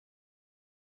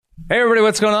Hey everybody,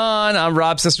 what's going on? I'm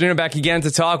Rob Cesternino back again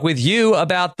to talk with you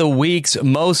about the week's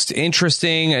most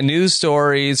interesting news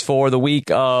stories for the week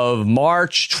of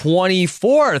March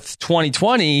 24th,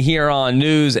 2020 here on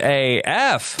News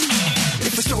AF.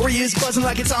 If the story is buzzing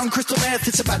like it's on crystal meth,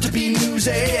 it's about to be News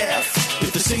AF.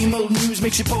 If the same old news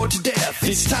makes you bored to death,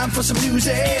 it's time for some News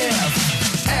AF.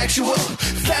 Actual,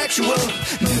 factual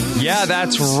news. Yeah,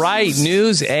 that's right.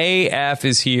 News AF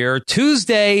is here,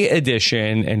 Tuesday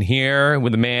edition, and here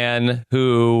with a man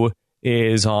who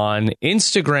is on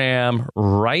Instagram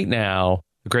right now,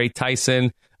 the great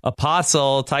Tyson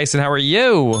Apostle. Tyson, how are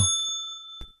you?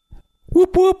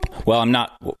 Whoop, whoop. Well, I'm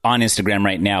not on Instagram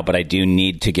right now, but I do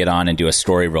need to get on and do a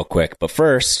story real quick. But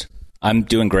first, I'm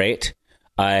doing great.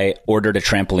 I ordered a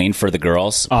trampoline for the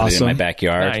girls, Awesome. put it in my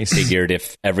backyard. Nice. Figured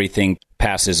if everything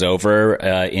passes over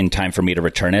in time for me to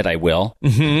return it, I will.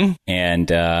 Mm-hmm.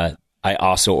 And I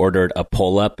also ordered a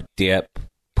pull-up, dip,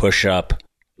 push-up,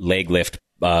 leg lift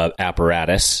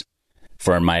apparatus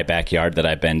for my backyard that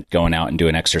I've been going out and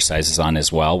doing exercises on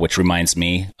as well, which reminds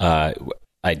me,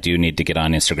 I do need to get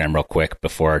on Instagram real quick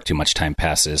before too much time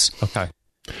passes. Okay.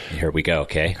 Here we go,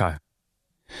 okay? Okay.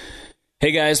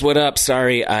 Hey guys, what up?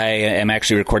 Sorry, I am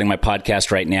actually recording my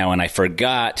podcast right now, and I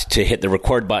forgot to hit the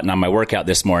record button on my workout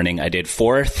this morning. I did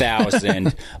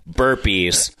 4,000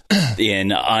 burpees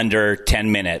in under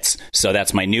 10 minutes, so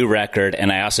that's my new record,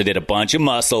 and I also did a bunch of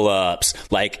muscle-ups,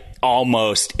 like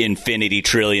almost infinity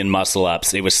trillion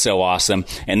muscle-ups. It was so awesome.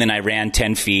 And then I ran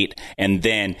 10 feet, and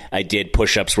then I did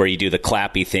push-ups where you do the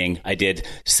clappy thing. I did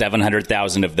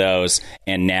 700,000 of those,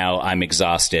 and now I'm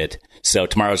exhausted. So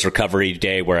tomorrow's recovery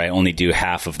day where I only do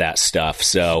half of that stuff.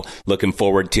 So looking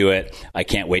forward to it. I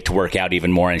can't wait to work out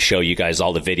even more and show you guys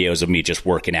all the videos of me just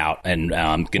working out. And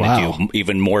I'm going to do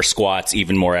even more squats,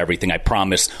 even more everything. I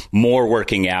promise more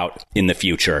working out in the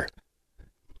future.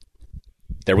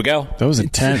 There we go. That was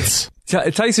intense.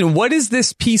 Tyson, what is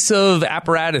this piece of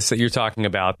apparatus that you're talking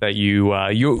about that you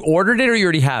ordered it or you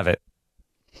already have it?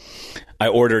 I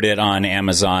ordered it on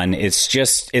Amazon.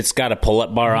 It's got a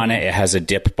pull-up bar on it. It has a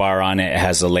dip bar on it. It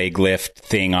has a leg lift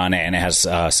thing on it, and it has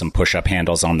some push-up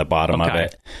handles on the bottom of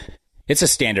it. It's a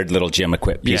standard little gym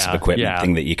piece of equipment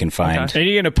thing that you can find. Okay. Are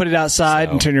you going to put it outside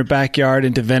and turn your backyard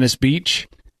into Venice Beach?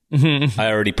 Mm-hmm.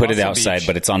 I already put it outside,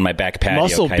 but it's on my back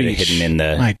patio, kind of hidden in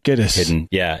the... My goodness. Hidden.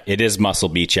 Yeah, it is Muscle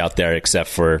Beach out there, except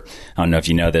for, I don't know if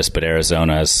you know this, but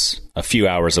Arizona is a few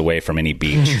hours away from any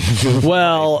beach.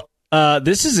 Well...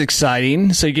 this is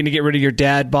exciting. So you're going to get rid of your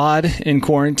dad bod in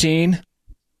quarantine?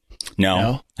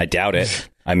 No, I doubt it.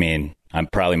 I mean, I'm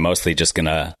probably mostly just going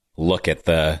to look at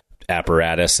the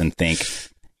apparatus and think,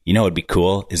 you know what would be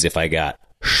cool is if I got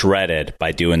shredded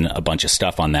by doing a bunch of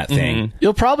stuff on that thing. Mm-hmm.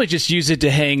 You'll probably just use it to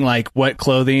hang like wet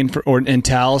clothing and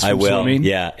towels from swimming.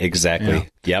 Yeah, exactly.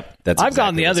 Yeah. Yep. I've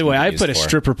gone the other way. I put a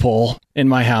stripper pole in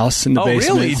my house in the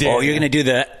basement. Really? Oh, you're going to do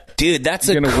that? Dude, that's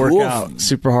a cool work out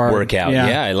super hard workout.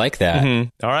 Yeah, I like that.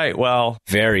 Mm-hmm. All right, well,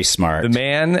 very smart. The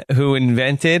man who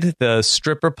invented the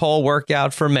stripper pole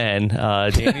workout for men,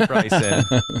 Danny Bryson.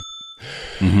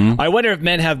 Mm-hmm. I wonder if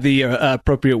men have the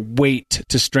appropriate weight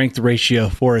to strength ratio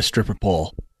for a stripper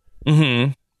pole.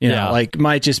 Mm-hmm. You know, like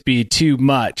might just be too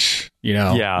much.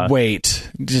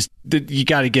 Weight. Just you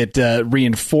got to get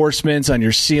reinforcements on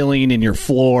your ceiling and your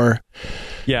floor.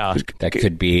 Yeah, that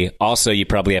could be. Also, you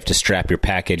probably have to strap your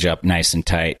package up nice and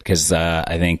tight because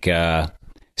I think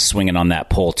swinging on that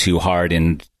pole too hard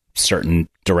in certain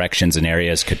directions and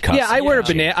areas could cause. Yeah, I wear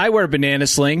a banana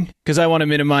sling because I want to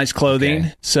minimize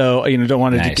clothing, so don't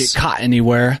want it to get caught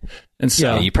anywhere. And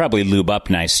so you probably lube up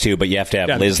nice too, but you have to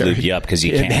have Liz lube you up because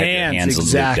you can't have your hands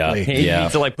lubed up. You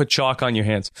need to like put chalk on your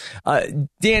hands.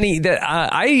 Danny,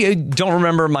 I don't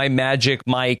remember my Magic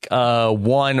Mike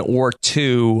 1 or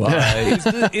 2.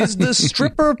 Is the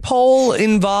stripper pole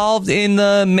involved in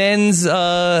the men's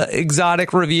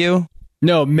exotic review?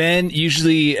 No, men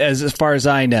usually, as far as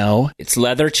I know, it's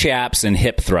leather chaps and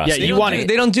hip thrusts. Yeah,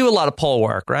 they don't do a lot of pole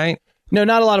work, right? No,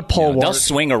 not a lot of pole work. They'll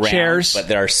swing around, chairs, but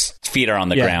their feet are on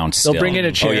the ground still. They'll bring in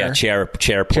a chair. Oh, yeah, chair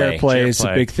play. Chair play is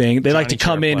a big thing. They like to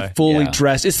come in fully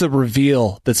dressed. It's the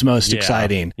reveal that's most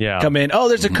exciting. Yeah. Come in,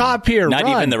 there's a cop here, Not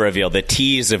run. even the reveal, the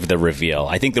tease of the reveal.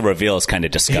 I think the reveal is kind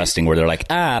of disgusting where they're like,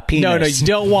 penis. No, you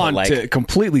don't want to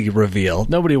completely reveal.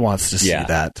 Nobody wants to see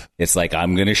that. It's like,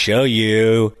 I'm going to show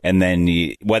you, and then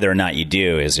whether or not you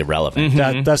do is irrelevant.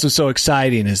 Mm-hmm. That's what's so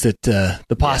exciting is that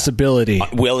the possibility.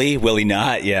 Will he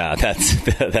not? Yeah, that's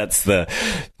the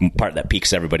part that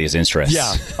piques everybody's interest.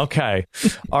 Yeah. Okay.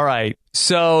 All right.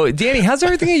 So, Danny, how's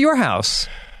everything at your house?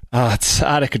 It's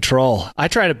out of control. I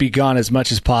try to be gone as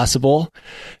much as possible.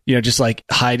 Just like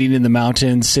hiding in the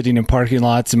mountains, sitting in parking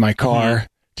lots in my car,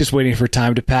 just waiting for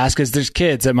time to pass because there's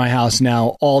kids at my house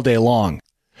now all day long.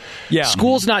 Yeah.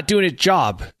 School's not doing its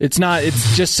job. It's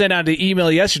just sent out an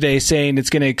email yesterday saying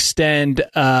it's going to extend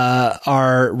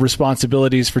our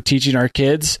responsibilities for teaching our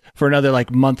kids for another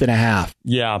month and a half.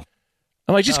 Yeah.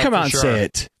 I'm like, just come out and say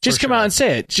it. Just come out and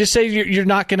say it. Just say you're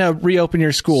not going to reopen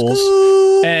your schools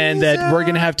and that we're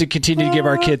going to have to continue to give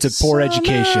our kids a poor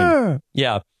education.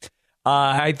 Yeah.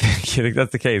 I think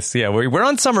that's the case. Yeah, we're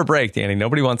on summer break, Danny.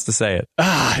 Nobody wants to say it.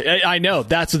 I know.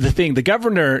 That's the thing. The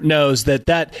governor knows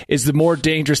that is the more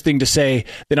dangerous thing to say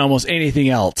than almost anything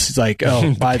else. It's like,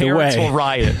 oh, by the way. Parents will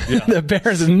riot. Yeah. The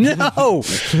parents,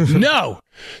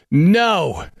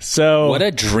 no. So what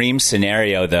a dream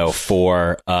scenario, though,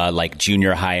 for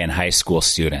junior high and high school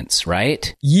students,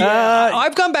 right? Yeah,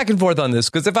 I've gone back and forth on this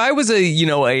because if I was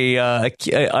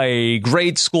a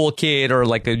grade school kid or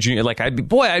like a junior,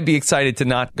 I'd be excited to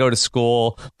not go to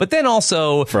school, but then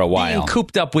also for a while being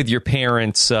cooped up with your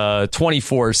parents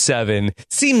 24/7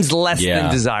 seems less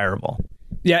than desirable.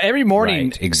 Yeah, every morning,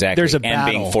 right, exactly. There's a and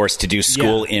battle. Being forced to do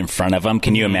school in front of them.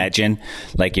 Can you imagine?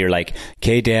 Like you're like,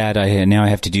 "Okay, Dad, now I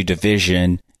have to do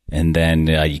division," and then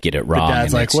you get it wrong. The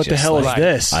dad's like, "What the hell is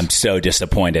this?" I'm so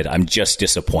disappointed. I'm just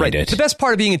disappointed. Right. The best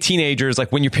part of being a teenager is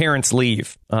like when your parents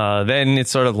leave. Then it's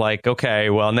sort of like,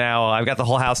 okay, well now I've got the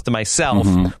whole house to myself.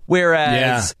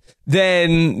 Whereas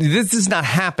then this is not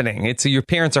happening. It's your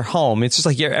parents are home. It's just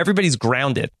like everybody's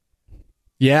grounded.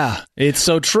 Yeah, it's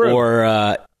so true.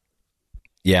 Or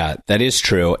yeah, that is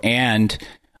true. And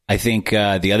I think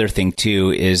the other thing,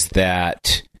 too, is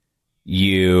that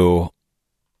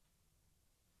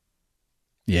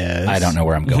Yes. I don't know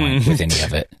where I'm going with any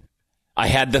of it. I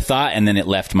had the thought, and then it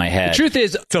left my head. The truth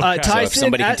is, Tyson... So if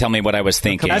somebody can tell me what I was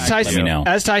thinking, let me know.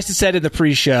 As Tyson said in the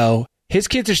pre-show, his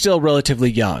kids are still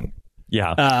relatively young.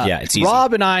 Yeah. It's easy.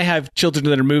 Rob and I have children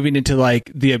that are moving into,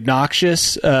 the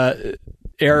obnoxious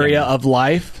area of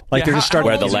life. They're just starting...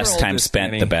 Where the less time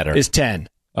spent, the better. Is 10.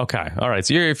 Okay. All right.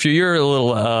 So you're a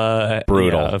little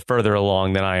brutal, further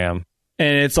along than I am.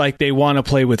 And it's like they want to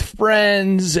play with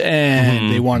friends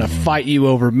and they want to fight you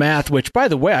over math, which, by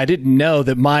the way, I didn't know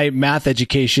that my math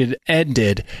education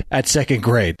ended at second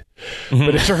grade.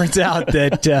 But it turns out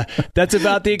that that's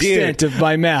about the extent of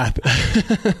my math.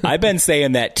 I've been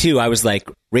saying that, too. I was like,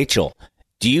 Rachel,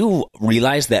 do you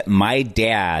realize that my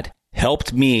dad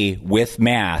helped me with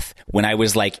math when I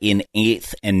was in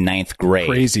 8th and 9th grade?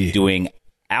 Crazy. Doing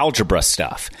algebra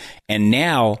stuff. And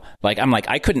now,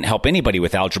 I couldn't help anybody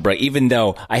with algebra, even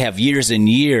though I have years and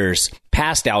years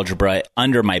past algebra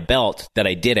under my belt that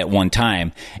I did at one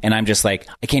time. And I'm just like,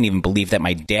 I can't even believe that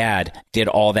my dad did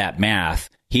all that math.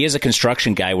 He is a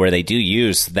construction guy where they do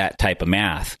use that type of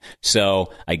math.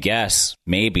 So I guess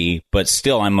maybe, but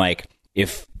still, I'm like,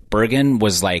 if Bergen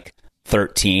was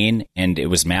 13 and it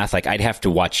was math, I'd have to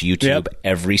watch YouTube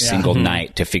every single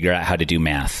night to figure out how to do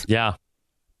math. Yeah.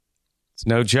 It's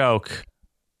no joke.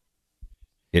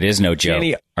 It is no joke.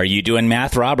 Danny, are you doing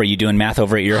math, Rob? Are you doing math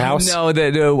over at your house?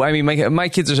 No, I mean, my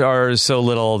kids are so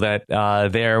little that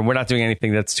we're not doing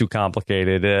anything that's too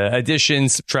complicated. Addition,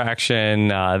 subtraction,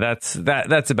 that's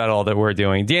about all that we're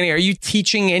doing. Danny, are you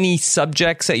teaching any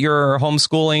subjects at your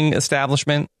homeschooling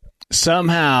establishment?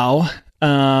 Somehow,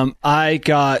 I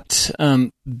got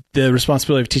the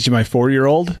responsibility of teaching my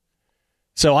 4-year-old,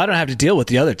 so I don't have to deal with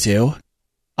the other two.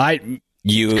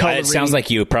 It sounds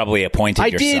like you probably appointed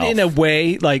yourself. I did in a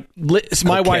way.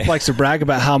 My wife likes to brag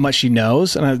about how much she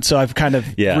knows, and so I've kind of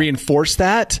reinforced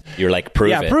that. You're like,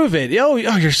 prove it. Yeah, prove it. Oh,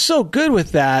 you're so good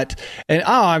with that. And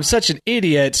I'm such an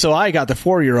idiot. So I got the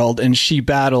 4-year-old, and she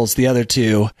battles the other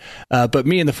two. But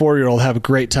me and the 4-year-old have a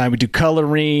great time. We do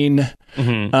coloring.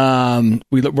 We're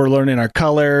learning our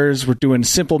colors. We're doing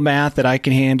simple math that I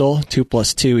can handle. 2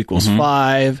 + 2 =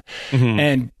 5.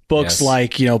 And books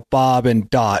like Bob and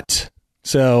Dot.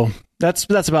 So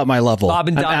that's about my level. Bob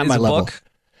and Dot is a book?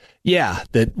 Yeah,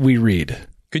 that we read.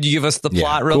 Could you give us the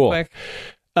plot real quick?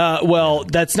 Well,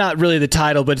 that's not really the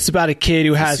title, but it's about a kid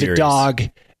who has a dog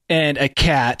and a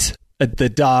cat. The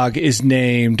dog is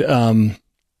named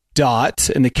Dot,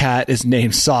 and the cat is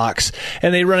named Socks.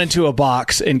 And they run into a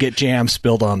box and get jam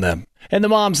spilled on them. And the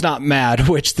mom's not mad,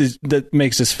 which that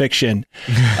makes this fiction.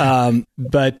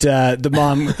 But the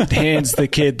mom hands the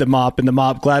kid the mop, and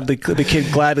the kid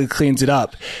gladly cleans it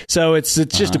up. So it's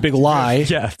just a big lie.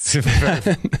 Yeah, it's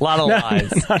a lot of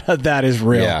lies. None of that is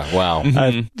real. Yeah, wow.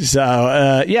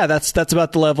 That's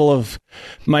about the level of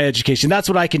my education. That's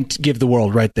what I can give the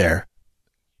world right there.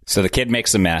 So the kid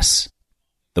makes a mess.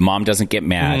 The mom doesn't get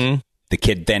mad. The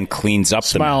kid then cleans up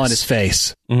the mess. Smile on his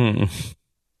face.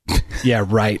 Yeah,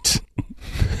 right.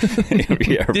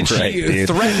 Yeah, Did she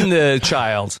threaten the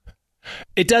child?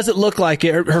 It doesn't look like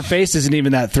it. Her face isn't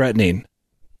even that threatening.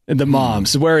 The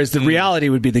mom's, whereas the reality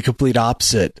would be the complete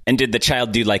opposite. And did the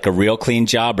child do like a real clean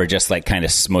job, or just like kind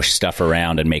of smush stuff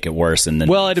around and make it worse? And then,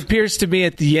 well, it appears to me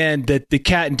at the end that the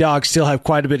cat and dog still have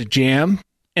quite a bit of jam,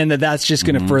 and that's just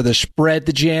going to further spread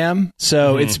the jam.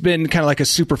 So it's been kind of like a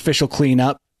superficial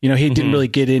cleanup. You know, he didn't really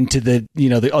get into the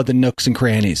the nooks and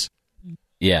crannies.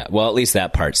 Yeah, well, at least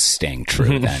that part's staying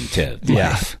true then to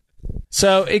life.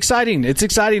 So exciting! It's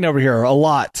exciting over here. A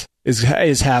lot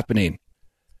is happening.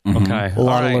 Okay. A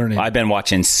lot of learning. I've been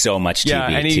watching so much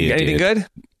TV anything dude.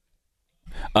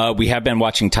 good? We have been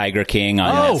watching Tiger King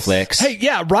on Netflix. Hey,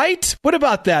 yeah, right? What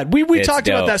about that? We talked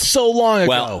about that so long ago.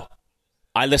 Well,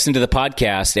 I listened to the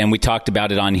podcast and we talked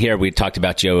about it on here. We talked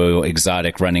about Joe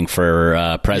Exotic running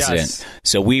for president. Yes.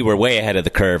 So we were way ahead of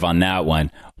the curve on that one.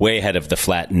 Way ahead of the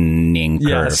flattening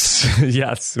curve.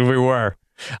 Yes, we were.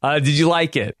 Did you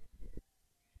like it?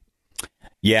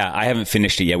 Yeah, I haven't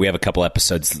finished it yet. We have a couple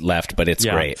episodes left, but it's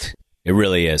great. It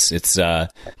really is. It's, I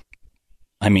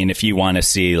mean, if you want to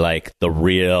see like the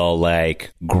real,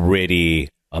 like gritty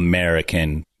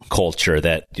American culture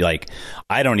that like,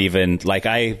 I don't even like,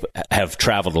 I have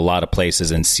traveled a lot of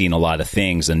places and seen a lot of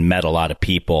things and met a lot of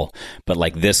people, but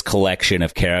like this collection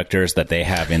of characters that they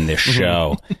have in this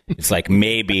show, it's like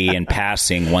maybe in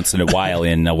passing once in a while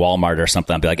in a Walmart or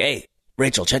something, I'll be like, hey,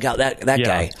 Rachel, check out that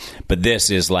guy. But this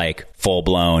is like full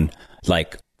blown,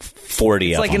 like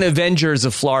 40 it's of like them. an Avengers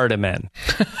of Florida men.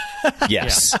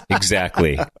 Yes,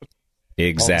 exactly.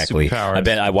 Exactly.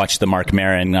 I watched the Marc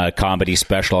Maron comedy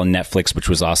special on Netflix, which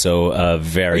was also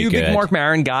very good. Are you a big Marc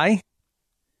Maron guy?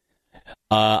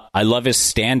 I love his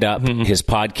stand-up. His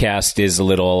podcast is a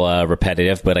little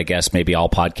repetitive, but I guess maybe all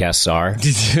podcasts are.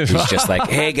 He's just like,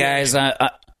 hey, guys,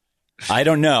 I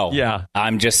don't know. Yeah.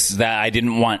 I'm just that I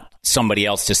didn't want somebody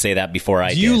else to say that before I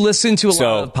did. Do you listen to a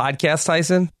lot of podcasts,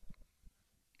 Tyson?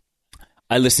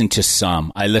 I listen to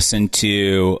some. I used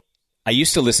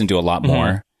to listen to a lot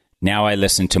more. Now I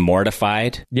listen to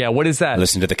Mortified. Yeah, what is that? I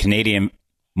listen to the Canadian.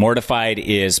 Mortified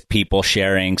is people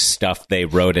sharing stuff they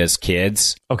wrote as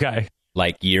kids. Okay.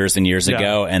 Like years and years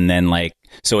ago. And then like,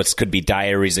 so it could be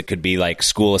diaries. It could be like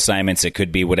school assignments. It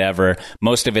could be whatever.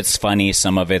 Most of it's funny.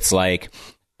 Some of it's like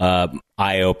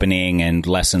eye-opening and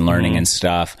lesson learning and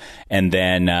stuff. And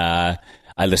then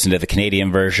I listen to the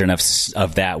Canadian version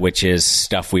of that, which is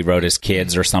stuff we wrote as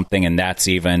kids or something. And that's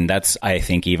I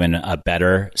think even a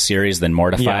better series than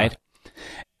Mortified. Yeah.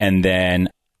 And then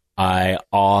I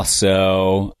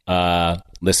also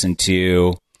listen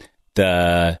to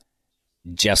the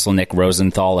Jeselnik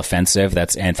Rosenthal Offensive.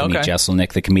 That's Anthony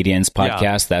Jeselnik, the comedian's podcast.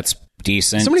 Yeah. That's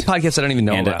decent. So many podcasts I don't even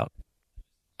know about.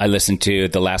 I listened to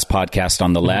the last podcast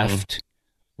on the left,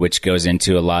 which goes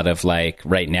into a lot of like,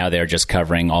 right now they're just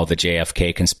covering all the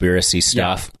JFK conspiracy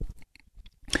stuff.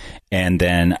 Yeah. And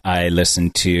then I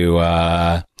listened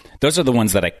to, those are the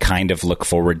ones that I kind of look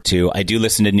forward to. I do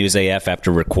listen to News AF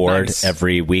after record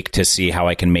every week to see how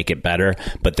I can make it better.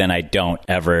 But then I don't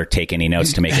ever take any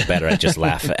notes to make it better. I just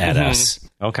laugh at us.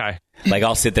 Okay. Like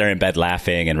I'll sit there in bed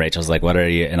laughing and Rachel's like, what are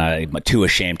you? And I'm too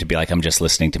ashamed to be like, I'm just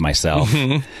listening to myself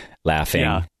laughing.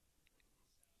 Yeah.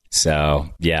 So,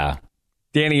 yeah.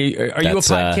 Danny, are you a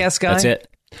podcast guy? That's it.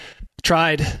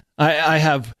 Tried. I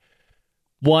have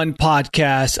one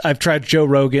podcast. I've tried Joe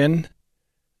Rogan.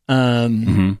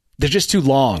 They're just too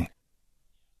long.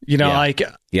 You know, like you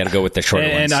got to go with the shorter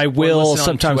ones. And I will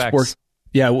sometimes work.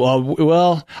 Yeah,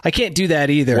 well, I can't do that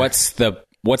either.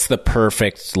 What's the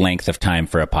perfect length of time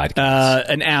for a podcast?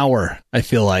 An hour, I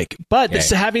feel like. But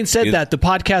having said that, the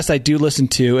podcast I do listen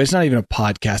to, it's not even a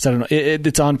podcast. I don't know.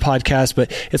 It's on podcast,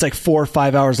 but it's like 4 or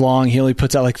 5 hours long. He only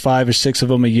puts out like 5 or 6 of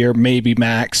them a year, maybe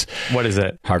max. What is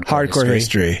it? Hardcore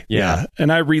history. Yeah.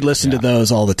 And I re-listen to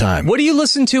those all the time. What do you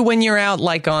listen to when you're out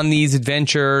like on these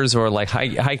adventures or like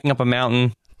hiking up a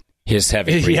mountain? His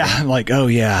heavy breathing. Yeah, I'm like, oh,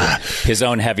 yeah. His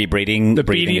own heavy breathing. The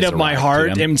beating of my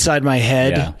heart inside my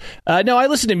head. Yeah. No, I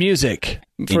listen to music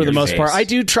for the most part. I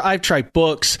do I try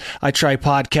books. I try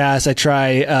podcasts. I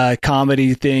try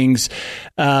comedy things.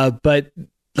 But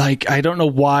like, I don't know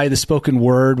why the spoken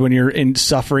word when you're in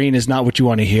suffering is not what you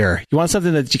want to hear. You want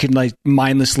something that you can like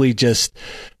mindlessly just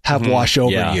have wash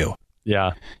over you.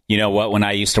 Yeah. You know what? When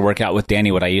I used to work out with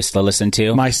Danny, what I used to listen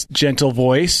to? My gentle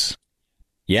voice.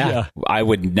 Yeah. I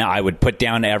would put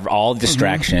down all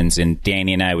distractions and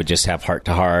Danny and I would just have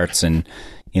heart-to-hearts and,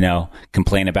 you know,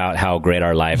 complain about how great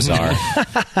our lives are.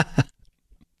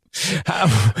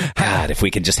 God, if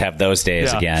we could just have those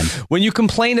days again. When you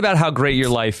complain about how great your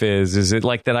life is it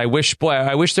like that? I wish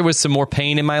there was some more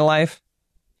pain in my life.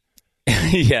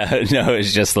 Yeah, no,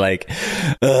 it's just like,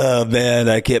 oh man,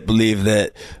 I can't believe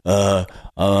that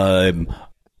I'm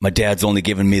my dad's only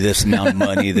giving me this amount of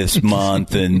money this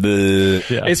month, and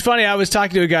It's funny. I was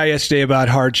talking to a guy yesterday about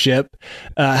hardship,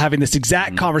 having this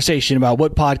exact conversation about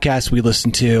what podcasts we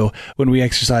listen to when we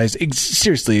exercise.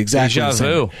 Seriously, exactly. Deja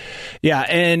vu. Yeah,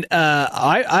 and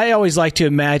I always like to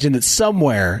imagine that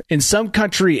somewhere in some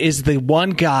country is the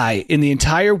one guy in the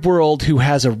entire world who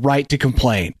has a right to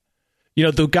complain. You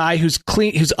know, the guy who's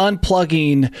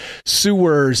unplugging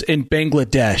sewers in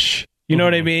Bangladesh. You know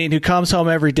what I mean? Who comes home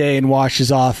every day and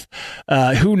washes off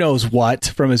who knows what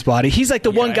from his body. He's like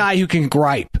the one guy who can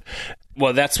gripe.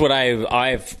 Well, that's what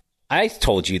I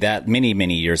told you that many,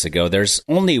 many years ago. There's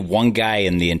only one guy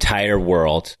in the entire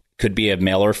world, could be a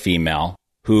male or female,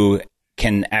 who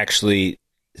can actually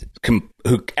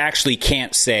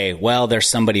can't say, well, there's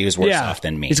somebody who's worse off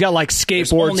than me. He's got like skateboards.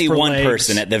 There's only for one legs.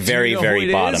 person at the very,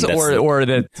 very bottom.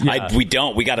 We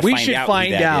don't. We got to find out. We should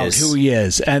find out who he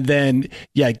is, and then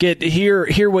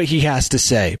hear what he has to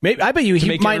say. Maybe I bet you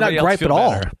he might not gripe at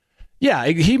all. Yeah,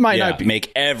 he might not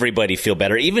make everybody feel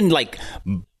better. Even like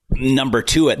number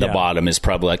 2 at the bottom is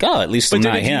probably like, oh, at least I'm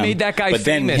not him. But made that guy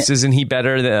famous, isn't he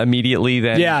better immediately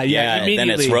than? Yeah. Then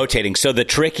it's rotating. So the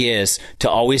trick is to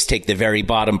always take the very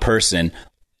bottom person,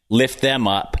 lift them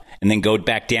up, and then go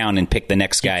back down and pick the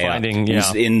next guy up.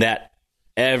 In that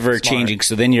ever changing.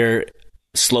 So then you're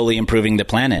slowly improving the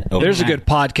planet. There's a good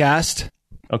podcast.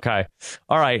 Okay.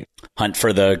 All right. Hunt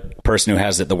for the person who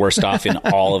has it the worst off in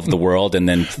all of the world, and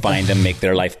then find them, make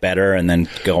their life better, and then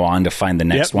go on to find the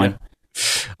next one.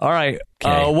 All right.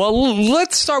 Well,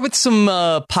 let's start with some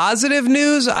positive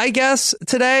news, I guess,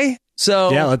 today. So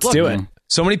let's do it.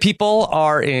 So many people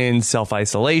are in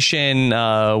self-isolation.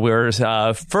 We're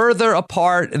further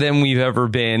apart than we've ever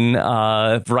been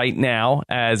right now,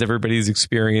 as everybody's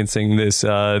experiencing this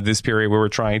period where we're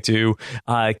trying to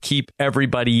keep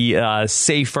everybody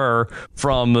safer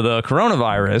from the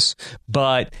coronavirus.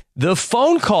 But the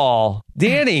phone call,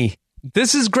 Danny,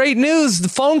 this is great news. The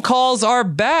phone calls are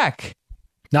back.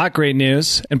 Not great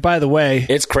news. And by the way,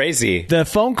 it's crazy. The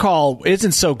phone call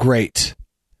isn't so great.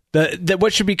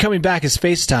 What should be coming back is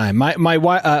FaceTime. My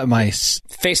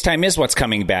FaceTime is what's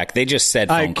coming back. They just said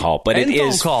phone call, but it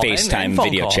is FaceTime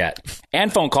video chat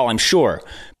and phone call, I'm sure.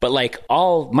 But like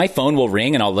my phone will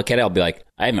ring and I'll look at it. I'll be like,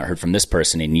 I haven't heard from this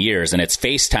person in years, and it's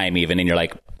FaceTime even. And you're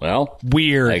like, well,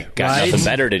 weird. I got nothing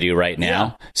better to do right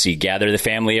now. Yeah. So you gather the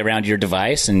family around your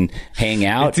device and hang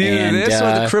out. It's either this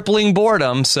or the crippling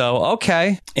boredom. So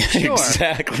okay, sure.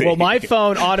 Exactly. Well, my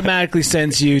phone automatically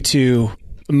sends you to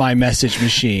my message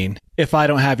machine if I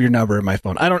don't have your number in my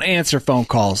phone. I don't answer phone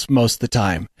calls most of the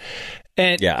time.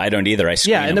 And I don't either. I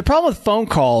screen them. And the problem with phone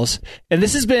calls, and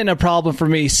this has been a problem for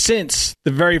me since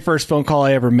the very first phone call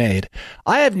I ever made,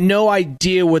 I have no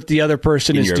idea what the other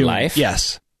person is doing. In your life?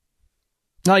 Yes.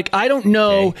 Like, I don't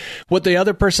know what the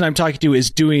other person I'm talking to is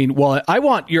doing. Well, I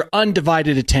want your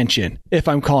undivided attention if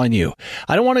I'm calling you.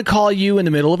 I don't want to call you in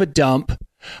the middle of a dump.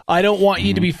 I don't want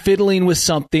you to be fiddling with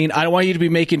something. I don't want you to be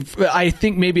making... I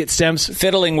think maybe it stems...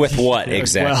 Fiddling with what,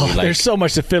 exactly? Well, there's so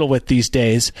much to fiddle with these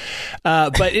days.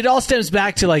 But it all stems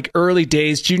back to like early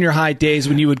days, junior high days,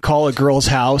 when you would call a girl's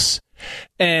house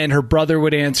and her brother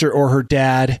would answer or her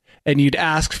dad, and you'd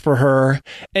ask for her.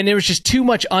 And there was just too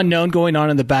much unknown going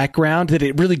on in the background that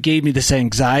it really gave me this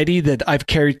anxiety that I've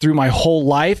carried through my whole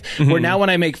life, where now when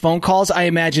I make phone calls, I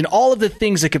imagine all of the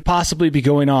things that could possibly be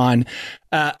going on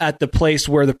at the place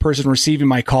where the person receiving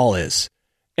my call is.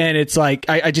 And it's like,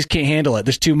 I just can't handle it.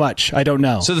 There's too much. I don't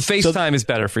know. So the FaceTime is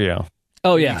better for you.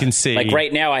 Oh, yeah. You can see. Like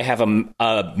right now, I have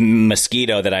a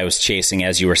mosquito that I was chasing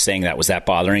as you were saying that. Was that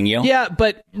bothering you? Yeah,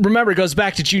 but remember, it goes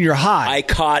back to junior high. I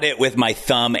caught it with my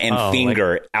thumb and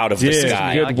finger out of the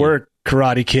sky. Good work,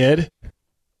 Karate Kid.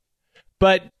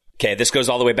 But... Okay, this goes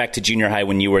all the way back to junior high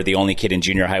when you were the only kid in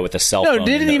junior high with a cell phone. No, it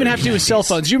didn't even have to do with cell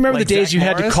phones. Do you remember the days you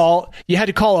had to call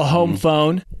a home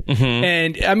phone?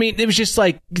 And I mean, it was just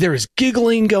like there was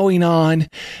giggling going on,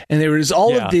 and there was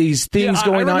all of these things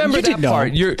going on. You didn't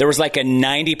know. There was like a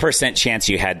 90% chance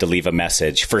you had to leave a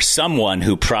message for someone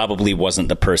who probably wasn't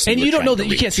the person. And you don't know that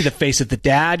you can't see the face of the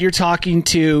dad you're talking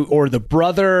to, or the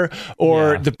brother,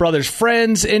 or the brother's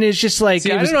friends, and it's just like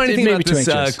I don't know anything about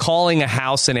this calling a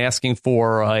house and asking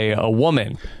for a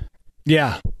woman.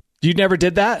 Yeah, you never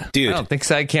did that, dude. I don't think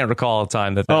so. I can't recall a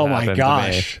time that oh happened my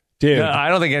gosh. To me. Dude. I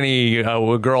don't think any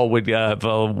girl would, I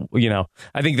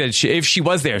think that if she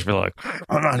was there, she'd be like,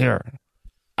 I'm not here.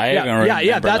 I remember,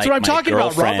 that's what I'm talking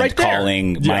about, Rob, right there.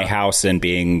 Calling my house and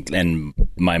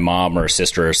my mom or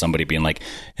sister or somebody being like,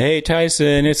 hey,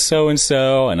 Tyson, it's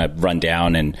so-and-so. And I'd run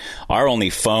down, and our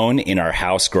only phone in our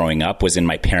house growing up was in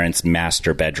my parents'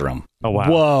 master bedroom. Oh,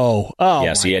 wow. Whoa. Oh,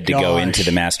 yeah, so you had to go into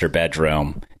the master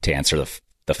bedroom to answer the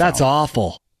phone. That's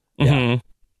awful. Yeah.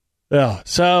 Oh,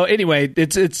 so anyway,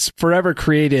 it's forever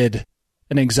created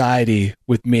an anxiety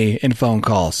with me in phone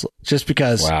calls, just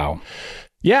because. Wow.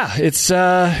 Yeah, it was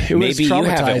maybe you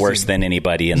have it traumatizing. worse than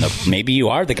anybody maybe you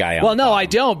are the guy on Well, the no, phone. I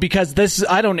don't, because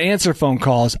I don't answer phone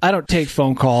calls. I don't take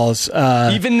phone calls.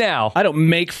 Even now. I don't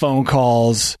make phone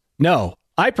calls. No,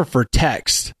 I prefer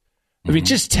text. I mean,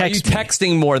 just Are you text me.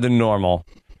 texting more than normal?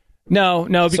 No,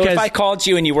 because So if I called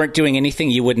you and you weren't doing anything,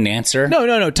 you wouldn't answer?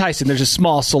 no, Tyson. There's a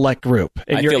small select group,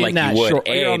 and I you're feel in like that you would, short,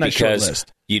 you're on that short because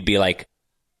list. you'd be like,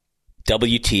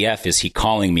 WTF, is he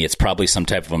calling me? It's probably some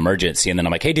type of emergency. And then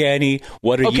I'm like, hey, Danny,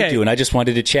 what are you doing? I just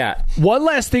wanted to chat. One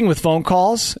last thing with phone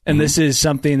calls, and this is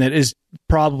something that is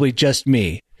probably just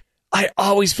me. I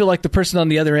always feel like the person on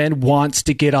the other end wants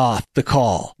to get off the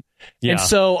call. Yeah. And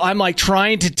so I'm like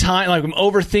trying to time, like I'm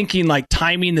overthinking, like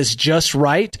timing this just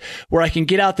right, where I can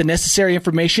get out the necessary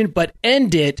information, but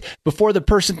end it before the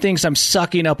person thinks I'm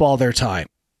sucking up all their time.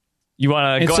 You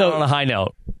want to go so- out on a high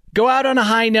note. Go out on a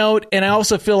high note, and I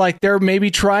also feel like they're maybe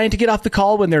trying to get off the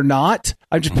call when they're not.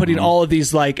 I'm just putting all of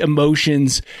these like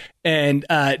emotions and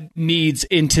needs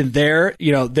into their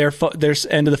end of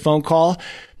the phone call.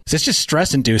 So it's just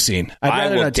stress inducing.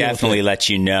 I will definitely let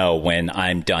you know when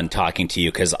I'm done talking to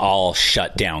you, because I'll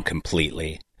shut down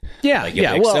completely. Yeah, Like,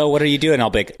 you'll be like, so what are you doing? I'll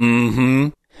be like, mm-hmm.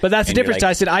 But that's the And you're difference. like-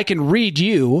 I said I can read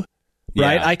you,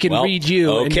 right? Yeah. I can Well, read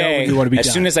you and know when you want to be as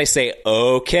done. soon as I say,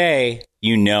 okay,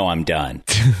 you know I'm done.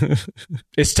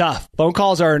 It's tough. Phone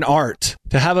calls are an art.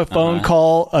 To have a phone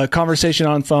call, a conversation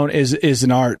on phone is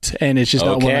an art, and it's just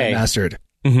not one I mastered.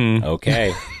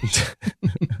 Okay.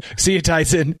 See you,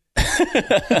 Tyson.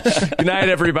 Good night,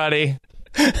 everybody.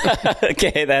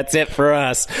 Okay, that's it for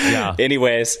us. Yeah.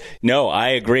 Anyways, no, I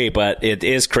agree, but it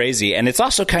is crazy. And it's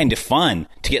also kind of fun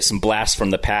to get some blasts from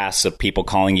the past of people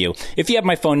calling you. If you have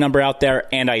my phone number out there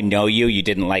and I know you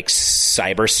didn't like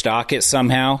cyber stalk it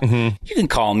somehow, you can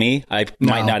call me. I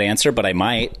might not answer, but I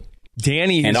might.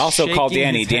 Danny And is also call shaking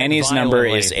Danny. his head Danny's number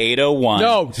violently. is 801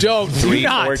 No, don't. Do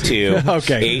not. 342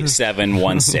 Okay.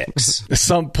 8716.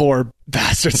 Some poor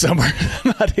bastard somewhere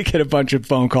about to get a bunch of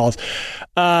phone calls.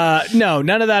 No,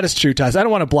 none of that is true, Tyson. I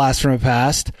don't want to blast from the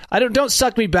past. Don't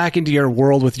suck me back into your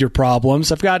world with your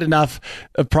problems. I've got enough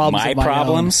of problems. My of my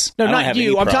problems? Own. I No, don't not have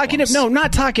you. any I'm talking. problems. No,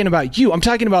 not talking about you. I'm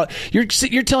talking about you're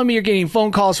telling me you're getting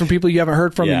phone calls from people you haven't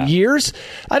heard from in years.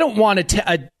 I don't want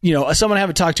to. Someone I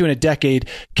haven't talked to in a decade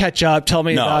catch up. Tell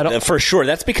me about. For sure.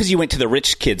 That's because you went to the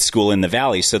rich kids school in the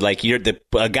Valley. So, like,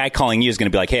 a guy calling you is going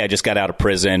to be like, hey, I just got out of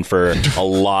prison for a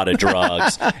lot of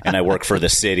drugs, and I work for the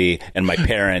city, and my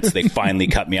parents, they finally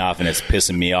cut me off, and it's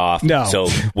pissing me off. No. So,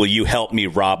 will you help me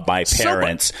rob my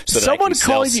parents so that I someone can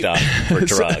sell calling you- stuff for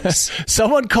drugs?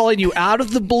 Someone calling you out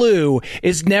of the blue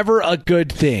is never a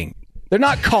good thing. They're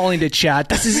not calling to chat.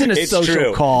 This isn't a It's social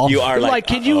true. call. You are They're like,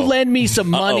 can you lend me some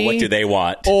money? what do they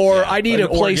want? Or I need An a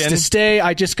place organ. to stay.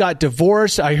 I just got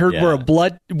divorced. I heard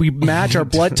we match our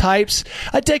blood types.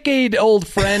 A decade-old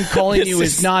friend calling This you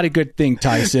is is- not a good thing,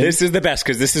 Tyson. This is the best,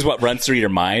 because this is what runs through your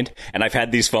mind. And I've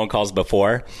had these phone calls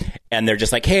before, and they're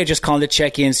just like, hey, just calling to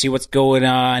check in, see what's going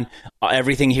on.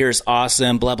 Everything here is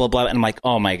awesome, blah, blah, blah. And I'm like,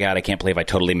 oh my God, I can't believe I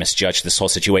totally misjudged this whole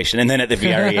situation. And then at the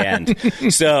very end.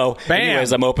 So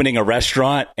anyways, I'm opening a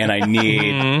restaurant and I need,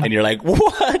 and you're like,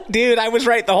 what, dude? I was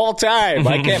right the whole time.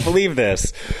 I can't believe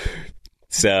this.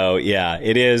 So yeah,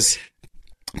 it is.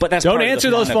 But that's Don't part of the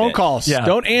answer fun those of phone it. calls. Yeah.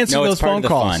 Don't answer No, those it's part phone of the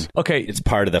calls. fun. Okay. It's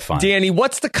part of the fun. Danny,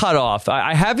 what's the cutoff?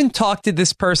 I haven't talked to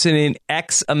this person in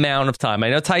X amount of time. I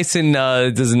know Tyson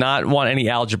does not want any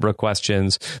algebra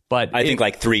questions, but I think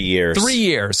like 3 years. 3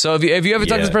 years. So if you haven't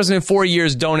talked to this person in 4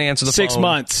 years, don't answer the 6 phone.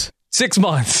 months. 6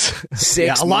 months. 6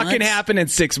 Yeah, a lot months? can happen in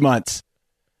 6 months.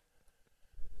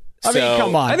 I mean, So-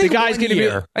 come on. I think the guy's one going to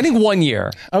year. I think 1 year.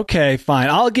 be okay. Fine,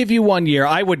 I'll give you 1 year.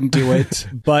 I wouldn't do it,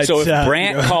 but So if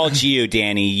Brant called you,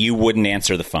 Danny, you wouldn't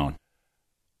answer the phone.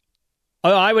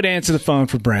 I would answer the phone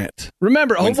for Brant.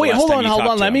 Remember, When's the last hold time on. you talked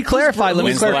to Let him? me clarify.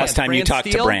 When's the last time you Brant talked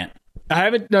to Steele? Brant? I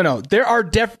haven't. No. There are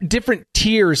different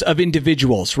tiers of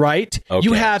individuals, right? Okay.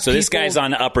 You have so this people- guy's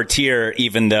on upper tier,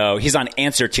 even though he's on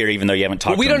answer tier, even though you haven't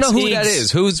talked But we to him. don't know who that He's-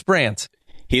 is. Who's Brant?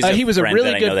 He's he was a friend really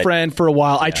that I know good that- friend for a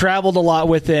while. I traveled a lot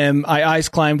with him. I ice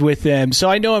climbed with him, so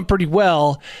I know him pretty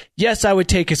well. Yes, I would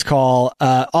take his call.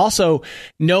 Also,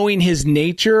 knowing his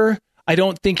nature, I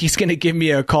don't think he's going to give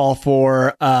me a call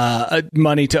for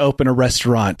money to open a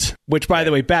restaurant. Which, by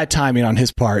the way, bad timing on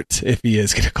his part if he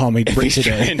is going to call me He's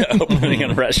today. trying to opening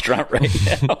a restaurant right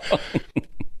now.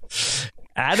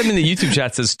 Adam in the YouTube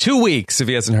chat says 2 weeks if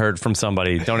he hasn't heard from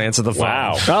somebody. Don't answer the phone.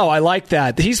 Wow. Oh, I like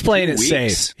that. He's playing 2 it weeks.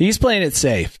 safe. He's playing it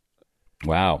safe.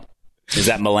 Wow. Is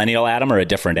that millennial Adam or a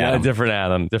different Adam? Different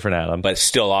Adam. But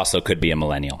still also could be a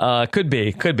millennial. Could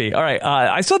be. All right.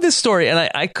 I saw this story, and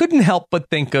I couldn't help but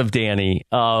think of Danny.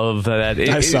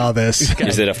 I saw this.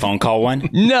 Is it a phone call one?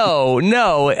 No.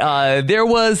 There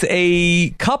was a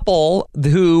couple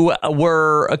who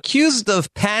were accused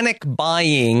of panic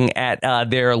buying at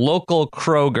their local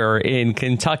Kroger in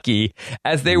Kentucky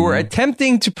as they were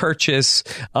attempting to purchase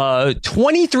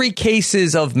 23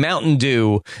 cases of Mountain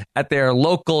Dew at their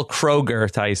local Kroger,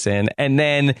 Tyson. And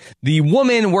then the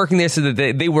woman working there said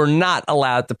that they were not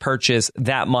allowed to purchase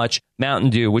that much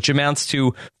Mountain Dew, which amounts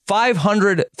to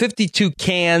 552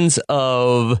 cans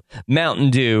of Mountain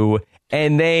Dew.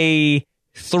 And they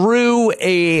threw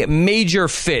a major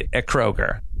fit at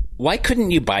Kroger. Why couldn't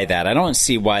you buy that? I don't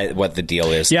see what the deal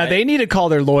is. Yeah, they need to call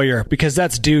their lawyer because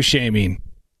that's Dew shaming.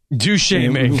 Dew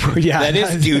shaming. Yeah, that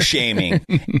is Dew shaming.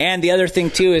 And the other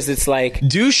thing, too, is it's like...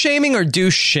 Dew shaming or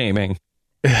douche shaming?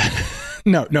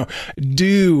 No.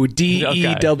 Dew,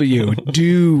 D-E-W,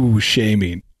 Dew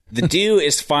shaming. The Dew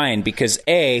is fine because,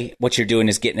 A, what you're doing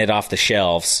is getting it off the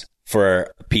shelves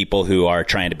for people who are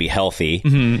trying to be healthy.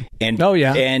 Mm-hmm.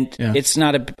 And it's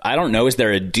not I don't know, is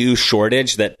there a Dew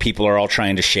shortage that people are all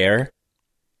trying to share?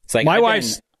 It's like my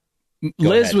wife's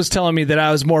Liz was telling me that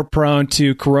I was more prone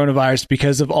to coronavirus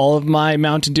because of all of my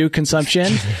Mountain Dew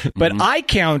consumption, but I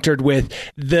countered with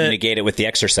negate it with the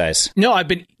exercise. No, I've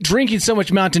been drinking so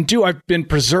much Mountain Dew, I've been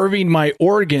preserving my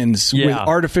organs with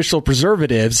artificial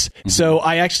preservatives. So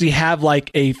I actually have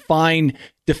like a fine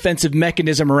defensive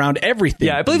mechanism around everything.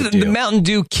 Yeah, I believe that the Mountain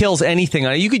Dew kills anything.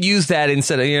 You could use that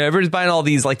instead of, everybody's buying all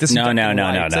these like this. No.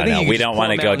 We don't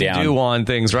want to go down. Dew on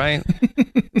things, right?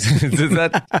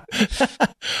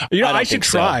 I should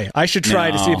try. I should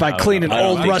try to see if I clean an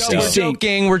old rusty sink.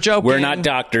 We're joking. We're not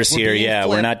doctors here. Yeah,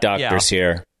 we're not doctors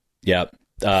here. Yep.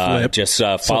 Just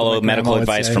follow medical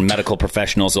advice from medical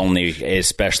professionals only,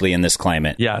 especially in this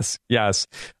climate. Yes.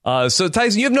 So,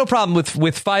 Tyson, you have no problem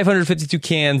with 552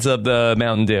 cans of the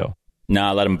Mountain Dew?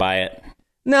 No, let them buy it.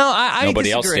 No, I Nobody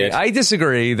disagree. else did. I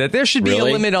disagree that there should be a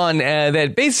limit on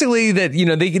that. Basically, that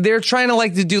they're trying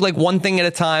to do like one thing at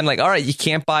a time. Like, all right, you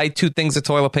can't buy 2 things of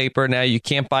toilet paper now. You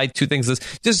can't buy 2 things.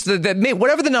 Just that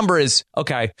whatever the number is.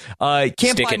 Okay, can't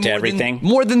stick buy it to everything.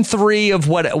 More than 3 of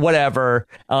whatever.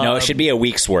 No, it should be a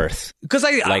week's worth. Because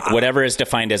whatever is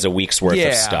defined as a week's worth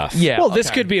of stuff. Yeah. Well,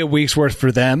 this could be a week's worth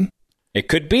for them. It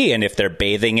could be, and if they're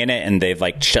bathing in it and they've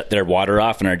like shut their water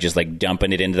off and are just like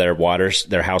dumping it into their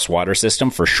house water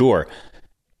system, for sure.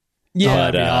 Yeah,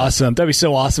 that'd be awesome. That'd be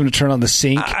so awesome to turn on the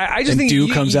sink. I just think Dew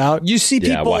comes out. You see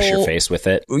people wash your face with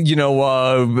it.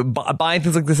 Buying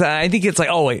things like this. I think it's like,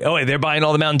 oh wait, they're buying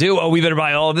all the Mountain Dew. Oh, we better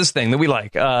buy all of this thing that we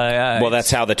like. Well,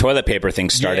 that's how the toilet paper thing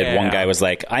started. Yeah. One guy was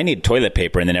like, I need toilet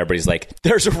paper. And then everybody's like,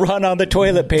 there's a run on the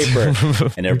toilet paper.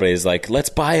 And everybody's like, let's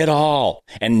buy it all.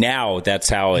 And now that's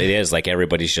how it is. Like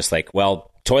everybody's just like, well,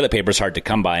 toilet paper is hard to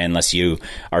come by unless you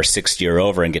are 60 or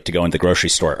over and get to go in the grocery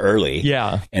store early.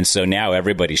 Yeah. And so now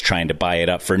everybody's trying to buy it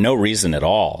up for no reason at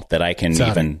all that I can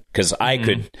even, because I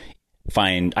could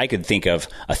think of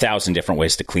 1,000 different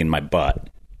ways to clean my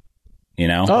butt.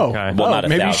 Oh, okay. Well, not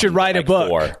maybe you should write a book.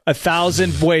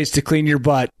 1,000 ways to clean your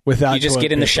butt without. You just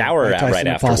get in the shower right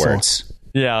afterwards.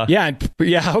 Yeah.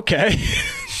 Yeah. Okay.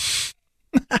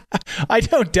 I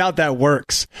don't doubt that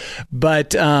works,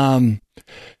 but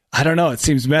I don't know. It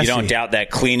seems messy. You don't doubt that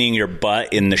cleaning your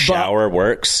butt in the shower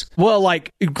works? Well,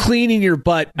 like cleaning your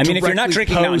butt. I mean, if you're not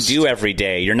drinking Mountain Dew every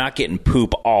day, you're not getting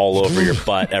poop all over your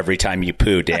butt every time you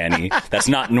poo, Danny. That's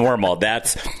not normal.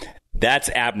 That's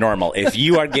abnormal. If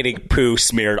you are getting poo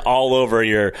smeared all over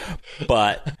your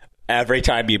butt every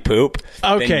time you poop.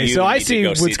 Okay, so I see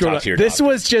what's going on. This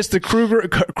was just the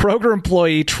Kroger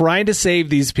employee trying to save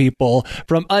these people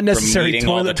from unnecessary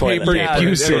toilet paper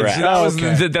usage.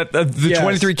 The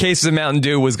 23 cases of Mountain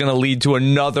Dew was going to lead to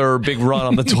another big run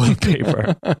on the toilet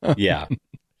paper. Yeah.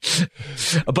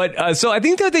 But so I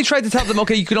think that they tried to tell them,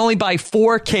 okay, you could only buy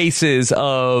 4 cases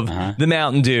of the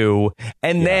Mountain Dew.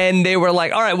 And then they were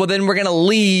like, all right, well, then we're going to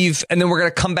leave and then we're going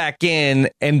to come back in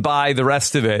and buy the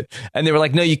rest of it. And they were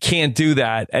like, no, you can't do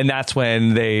that. And that's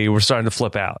when they were starting to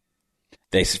flip out.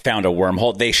 They found a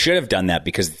wormhole. They should have done that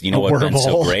because you know what would have been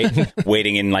so great?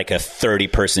 Waiting in like a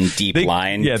 30-person deep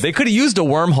line. Yeah, they could have used a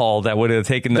wormhole that would have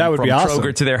taken them from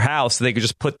Kroger to their house so they could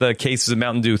just put the cases of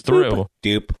Mountain Dew through.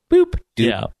 Doop, boop,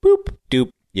 doop, boop, doop.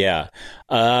 Yeah.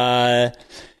 I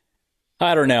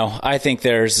don't know. I think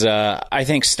there's I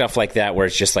think stuff like that where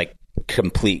it's just like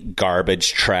complete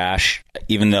garbage trash,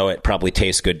 even though it probably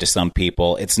tastes good to some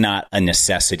people, it's not a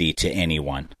necessity to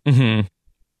anyone. Mm-hmm.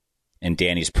 And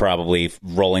Danny's probably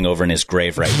rolling over in his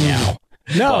grave right now.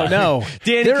 No.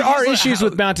 Danny, there are issues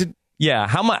with Mountain. Yeah.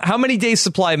 How many days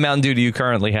supply of Mountain Dew do you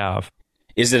currently have?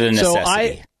 Is it a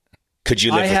necessity? Could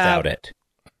you live without it?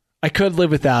 I could live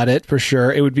without it for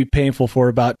sure. It would be painful for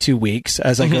about 2 weeks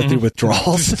as I go through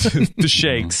withdrawals. The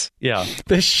shakes. Yeah.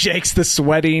 The shakes, the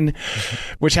sweating,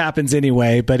 which happens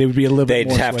anyway, but it would be a little bit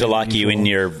more. They'd have to lock you in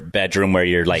your bedroom where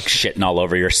you're like shitting all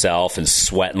over yourself and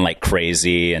sweating like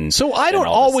crazy. And so I don't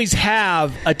always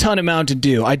have a ton of Mountain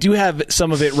Dew. I do have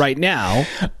some of it right now.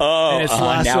 Oh,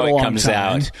 now it comes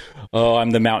out. Oh,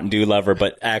 I'm the Mountain Dew lover.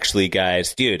 But actually,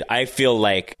 guys, dude, I feel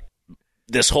like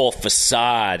this whole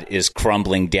facade is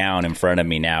crumbling down in front of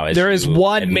me now. There is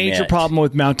one major problem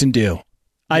with Mountain Dew.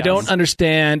 I don't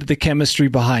understand the chemistry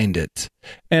behind it.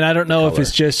 And I don't know if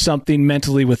it's just something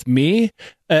mentally with me.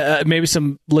 Maybe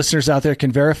some listeners out there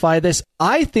can verify this.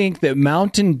 I think that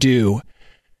Mountain Dew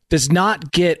does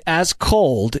not get as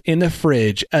cold in the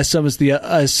fridge as some of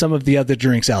the other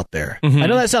drinks out there. I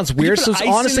know that sounds weird. So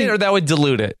honestly, or that would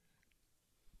dilute it.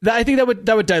 I think that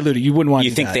would dilute it. You wouldn't want to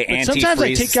do that.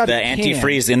 You think the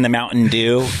antifreeze in the Mountain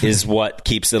Dew is what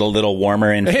keeps it a little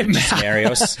warmer in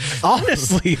scenarios?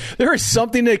 Honestly, there is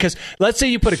something that, because let's say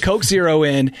you put a Coke Zero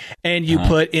in and you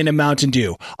put in a Mountain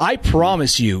Dew. I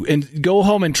promise you, and go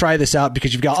home and try this out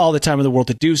because you've got all the time in the world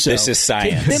to do so. This is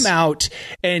science. Get them out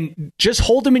and just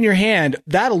hold them in your hand.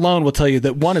 That alone will tell you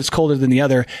that one is colder than the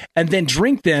other, and then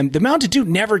drink them. The Mountain Dew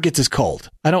never gets as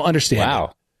cold. I don't understand.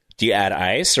 Wow. Do you add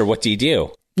ice or what do you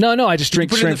do? No, I just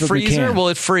drink straight from the freezer. can. Will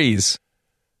it freeze?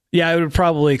 Yeah, it would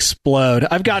probably explode.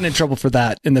 I've gotten in trouble for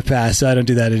that in the past, so I don't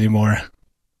do that anymore.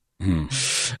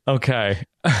 Okay.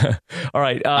 All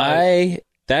right.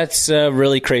 That's a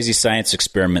really crazy science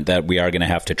experiment that we are going to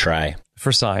have to try.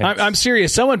 For science. I'm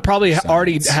serious. Someone probably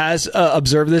already has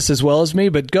observed this as well as me,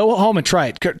 but go home and try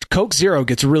it. Coke Zero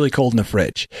gets really cold in the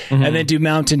fridge. And then do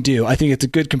Mountain Dew. I think it's a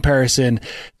good comparison.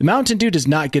 The Mountain Dew does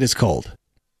not get as cold.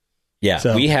 Yeah,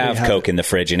 so we have Coke in the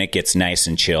fridge, and it gets nice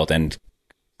and chilled, and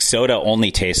soda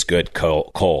only tastes good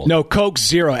cold. No, Coke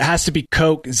Zero. It has to be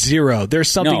Coke Zero. There's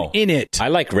something in it. I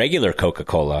like regular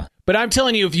Coca-Cola. But I'm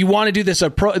telling you, if you want to do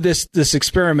this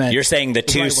experiment... You're saying the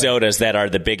two sodas that are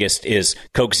the biggest is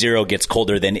Coke Zero gets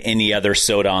colder than any other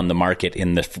soda on the market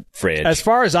in the fridge. As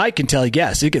far as I can tell,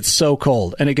 yes. It gets so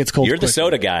cold, and it gets cold You're quickly. the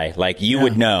soda guy. Like, you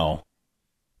would know.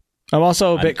 I'm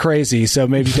also a bit crazy, so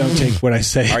maybe don't take what I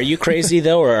say. Are you crazy,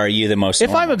 though, or are you the most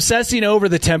normal? If I'm obsessing over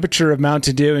the temperature of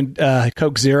Mountain Dew and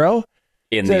Coke Zero,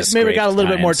 maybe I got a little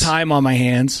bit more time on my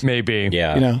hands. Maybe.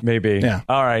 Yeah. Maybe. Yeah.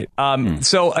 All right.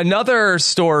 So another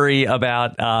story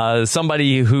about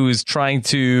somebody who's trying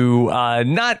to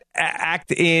not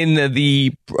act in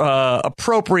the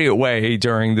appropriate way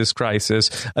during this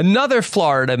crisis. Another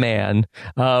Florida man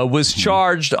was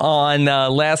charged on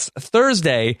last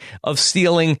Thursday of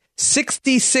stealing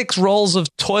 66 rolls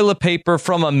of toilet paper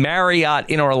from a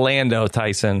Marriott in Orlando,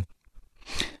 Tyson.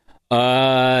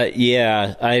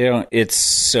 Yeah, it's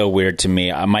so weird to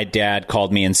me. My dad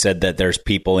called me and said that there's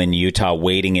people in Utah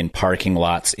waiting in parking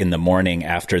lots in the morning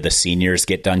after the seniors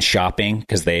get done shopping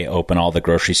because they open all the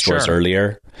grocery stores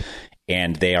earlier,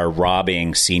 and they are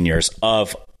robbing seniors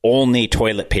of only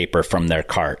toilet paper from their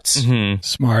carts.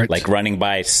 Smart. Like running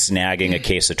by, snagging a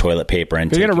case of toilet paper.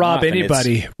 And if you're going to rob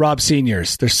anybody, rob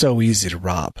seniors. They're so easy to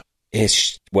rob.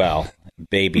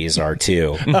 Babies are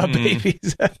too.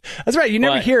 Babies. That's right. You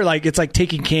never hear it's like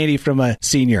taking candy from a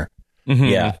senior.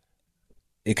 Yeah.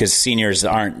 Because seniors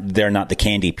they're not the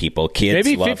candy people. Kids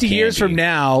maybe love 50 candy. years from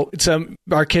now,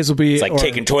 our kids will be... It's like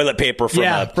taking toilet paper from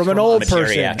an old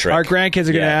person. Geriatric. Our grandkids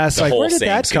are going to ask, where did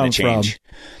that come from?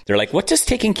 They're like, what does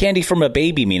taking candy from a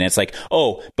baby mean? It's like,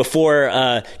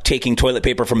 before taking toilet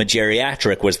paper from a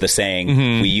geriatric was the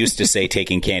saying, we used to say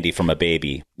taking candy from a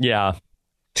baby. Yeah.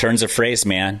 Turns of phrase,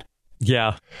 man.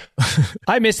 Yeah.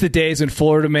 I miss the days when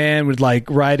Florida man would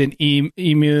ride an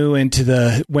emu into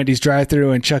the Wendy's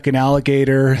drive-thru and chuck an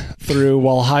alligator through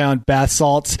while high on bath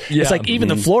salts. Yeah. It's like even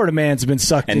the Florida man's been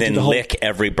sucked and into then lick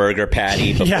every burger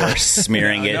patty before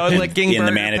smearing it in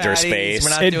the manager's face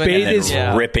and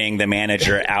then ripping the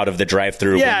manager out of the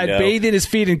drive-thru window. And bathing his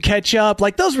feet in ketchup.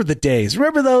 Those were the days.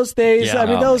 Remember those days? Yeah. I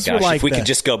mean, those were if we could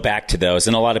just go back to those.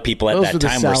 And a lot of people at that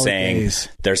time were saying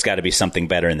there's got to be something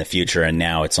better in the future, and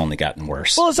now it's only gotten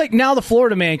worse. Well, it's like now the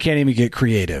Florida man can't even get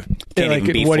creative. Can't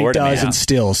even be what Florida he does man. and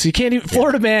stills. So you can't even,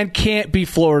 Florida man can't be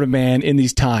Florida man in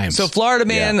these times. So Florida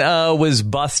man was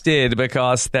busted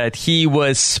because that he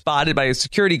was spotted by a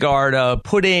security guard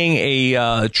putting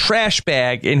a trash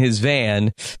bag in his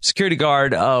van. Security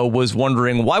guard was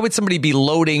wondering why would somebody be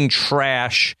loading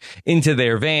trash into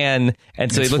their van,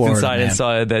 and so he looked inside and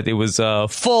saw that it was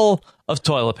full of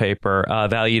toilet paper,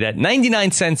 valued at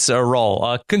 99 cents a roll.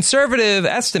 A conservative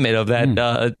estimate of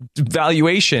that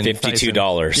valuation.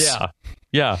 $52.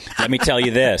 Yeah. Let me tell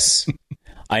you this.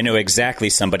 I know exactly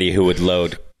somebody who would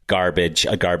load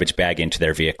a garbage bag into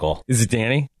their vehicle. Is it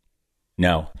Danny?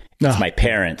 No. It's my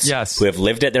parents who have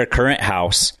lived at their current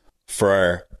house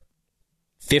for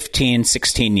 15,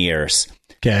 16 years.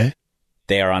 Okay.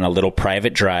 They are on a little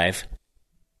private drive.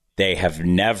 They have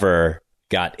never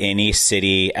got any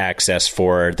city access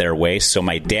for their waste. So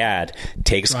my dad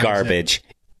takes garbage,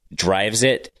 drives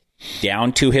it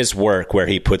down to his work where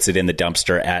he puts it in the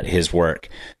dumpster at his work.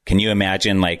 Can you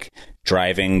imagine like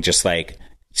driving just like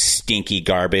stinky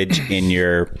garbage in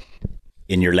your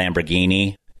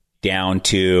Lamborghini down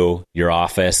to your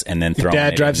office and then throwing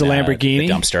Dad it drives in a Lamborghini?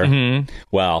 the dumpster? Mm-hmm.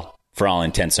 Well, for all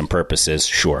intents and purposes,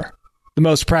 sure. The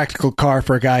most practical car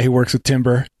for a guy who works with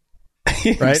timber.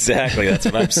 Right? Exactly. That's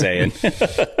what I'm saying. It's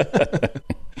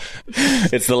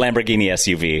the Lamborghini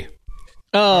SUV.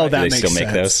 Oh, that makes sense. They still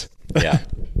make those? Yeah.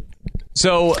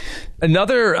 So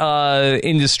another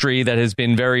industry that has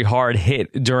been very hard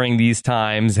hit during these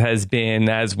times has been,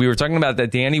 as we were talking about,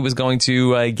 that Danny was going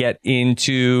to get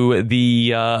into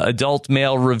the adult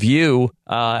male review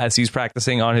as he's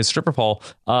practicing on his stripper pole.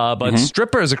 But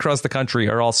strippers across the country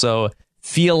are also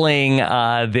feeling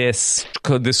this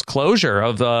closure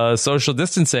of social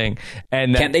distancing.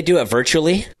 And can't they do it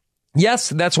virtually? Yes,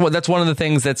 that's one of the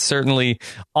things that's certainly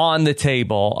on the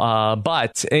table.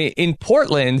 But in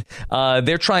Portland,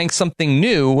 they're trying something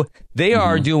new. They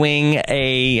are doing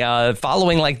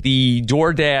following like the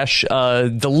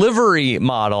DoorDash delivery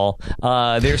model.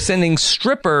 They're sending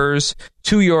strippers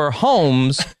to your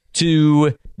homes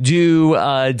to do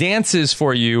dances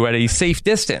for you at a safe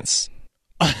distance.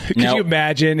 Could you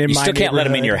imagine? You still can't let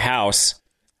them in your house.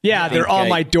 Yeah, they're on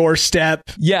my doorstep.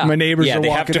 Yeah. My neighbors are walking.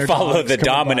 They have to follow the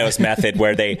Domino's method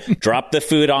where they drop the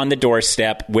food on the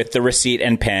doorstep with the receipt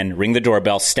and pen, ring the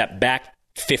doorbell, step back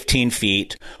 15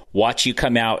 feet, watch you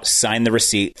come out, sign the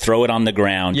receipt, throw it on the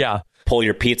ground. Yeah. Pull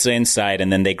your pizza inside,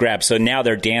 and then they grab. So now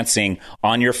they're dancing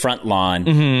on your front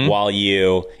lawn while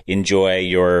you enjoy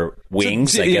your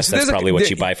wings. I guess that's probably what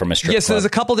you buy from a strip club. Yes, there's a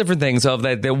couple different things of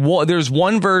that. There's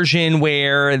one version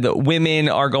where the women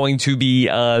are going to be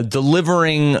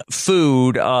delivering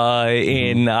food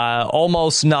in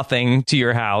almost nothing to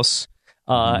your house.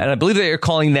 And I believe they are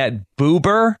calling that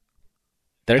boober.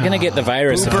 They're going to get the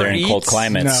virus if they're in cold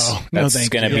climates. That's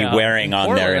going to be wearing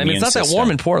on their immune system. It's not that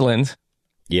warm in Portland.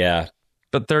 Yeah.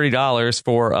 But $30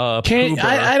 for I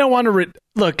don't want to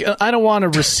look. I don't want to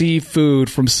receive food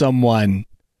from someone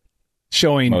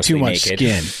showing mostly too much naked.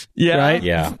 skin. Yeah, right.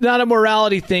 Yeah, it's not a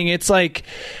morality thing. It's like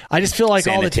I just feel like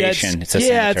sanitation. all the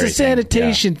dead. It's a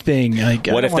sanitation thing. Like,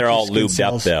 what if they're all lubed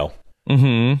up though?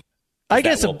 I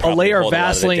guess a layer of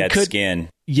Vaseline could skin.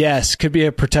 Yes, could be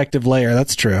a protective layer.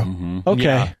 That's true.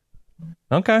 Okay.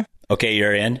 Yeah. Okay,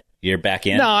 you're in. You're back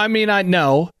in. No, I mean I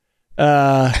know.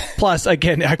 Plus,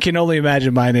 again, I can only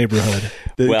imagine my neighborhood.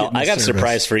 Well, I got a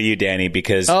surprise for you, Danny,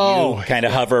 because you kind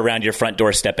of hover around your front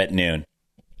doorstep at noon.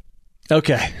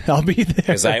 Okay, I'll be there.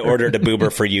 Because I ordered a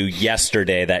boober for you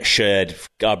yesterday that should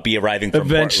be arriving from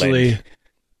eventually Portland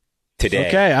today.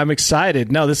 Okay, I'm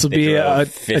excited. No, this will be a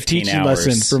teaching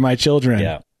lesson for my children.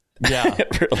 Yeah.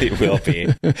 It really will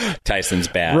be. Tyson's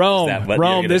bad.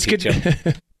 Rome, this could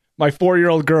my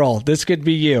 4-year-old girl. This could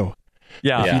be you.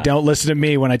 Yeah. If you don't listen to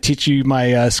me when I teach you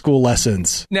my school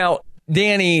lessons. Now,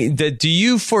 Danny, do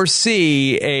you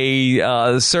foresee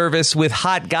a service with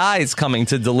hot guys coming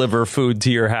to deliver food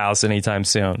to your house anytime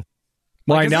soon?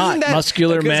 Why not?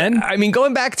 Muscular men? I mean,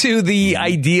 going back to the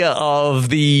idea of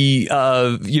the,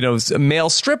 male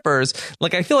strippers,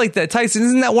 like, I feel like that, Tyson,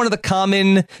 isn't that one of the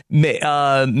common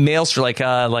males for like,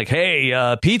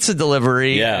 hey, pizza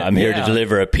delivery? Yeah, I'm here to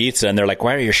deliver a pizza. And they're like,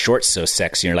 why are your shorts so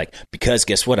sexy? And you're like, because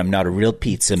guess what? I'm not a real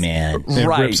pizza man. And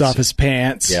rips off his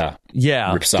pants. Yeah.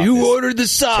 Yeah. Who ordered the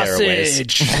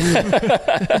sausage?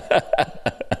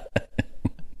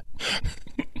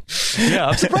 Yeah,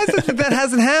 I'm surprised that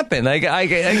hasn't happened. I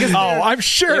guess. I'm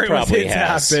sure probably it's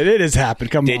has. happened. It has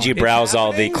happened. Come on. Did you browse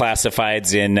all the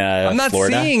classifieds in Florida? I'm not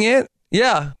seeing it.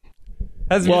 Yeah.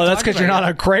 Well, that's because you're not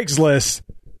on Craigslist.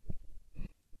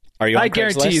 Are you on I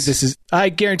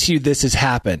guarantee you this has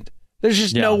happened. There's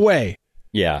just no way.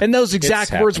 Yeah. And those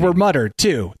exact words were muttered,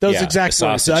 too. Those exact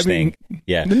words. I mean,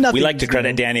 we like to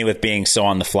credit Danny with being so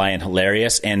on the fly and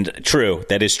hilarious. And true,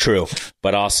 that is true.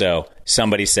 But also,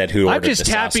 somebody said who ordered the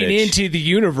sausage. I'm just tapping into the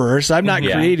universe. I'm not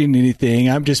creating anything.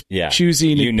 I'm just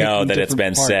choosing. You know that it's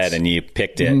been said, and you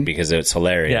picked it because it's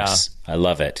hilarious. Yeah. I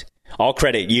love it. I'll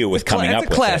credit you with coming up with it.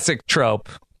 It's a classic trope.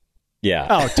 Yeah.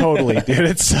 Oh, totally, dude.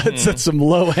 It's some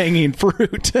low-hanging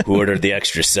fruit. Who ordered the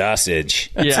extra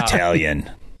sausage? It's Italian.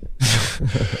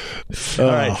 All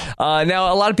right.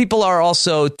 Now, a lot of people are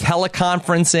also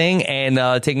teleconferencing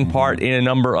and taking part in a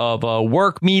number of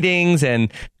work meetings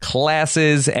and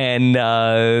classes. And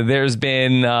there's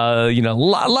been,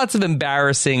 lots of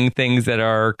embarrassing things that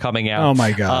are coming out. Oh,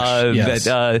 my gosh.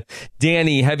 Yes.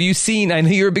 Danny, have you seen, I know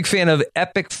you're a big fan of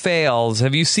Epic Fails.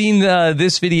 Have you seen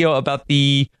this video about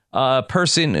the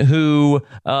person who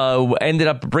ended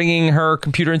up bringing her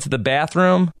computer into the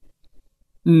bathroom?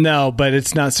 No, but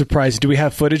it's not surprising. Do we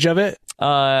have footage of it?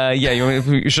 Yeah.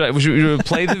 Should we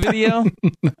play the video?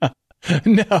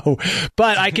 No,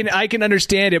 but I can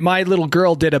understand it. My little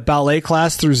girl did a ballet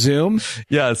class through Zoom.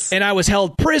 Yes. And I was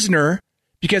held prisoner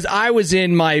because I was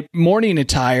in my morning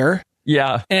attire.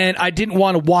 Yeah. And I didn't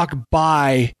want to walk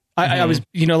by. I was,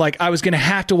 I was going to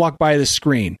have to walk by the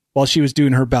screen while she was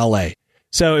doing her ballet.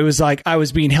 So it was like I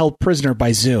was being held prisoner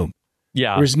by Zoom.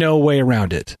 Yeah. There's no way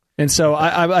around it. And so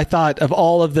I thought of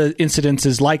all of the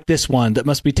incidences like this one that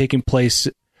must be taking place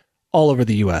all over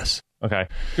the U.S. Okay.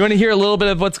 You want to hear a little bit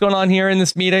of what's going on here in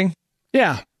this meeting?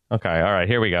 Yeah. Okay. All right.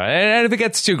 Here we go. And if it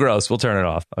gets too gross, we'll turn it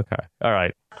off. Okay. All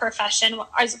right. Profession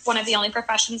is one of the only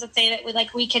professions that say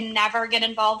that we can never get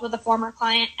involved with a former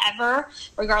client ever,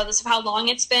 regardless of how long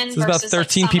it's been. So there's about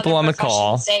 13 people on the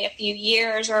call. Say a few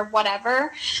years or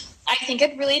whatever. I think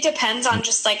it really depends on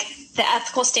just like the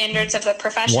ethical standards of the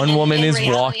profession. One woman is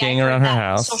reality, walking around her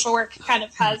house. Social work kind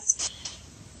of has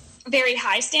very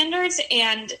high standards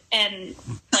and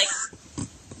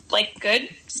like good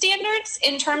standards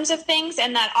in terms of things,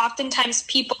 and that oftentimes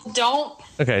people don't.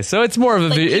 Okay, so it's more of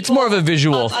a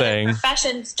visual thing. Other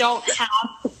professions don't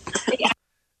have.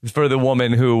 For the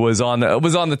woman who was on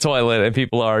the toilet, and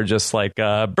people are just like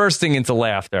bursting into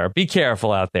laughter. Be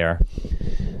careful out there.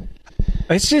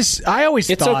 It's just, I always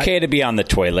thought... It's okay to be on the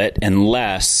toilet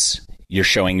unless you're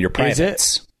showing your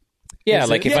privates. Yeah,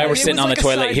 like if I were sitting on the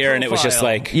toilet here and it was just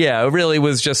like... Yeah, it really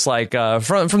was just like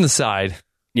from the side.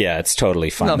 Yeah, it's totally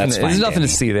fine. That's fine, there's nothing to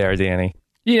see there, Danny.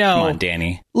 Come on,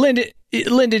 Danny.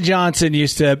 Lyndon Johnson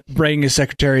used to bring his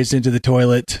secretaries into the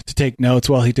toilet to take notes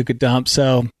while he took a dump,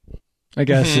 so I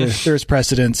guess there's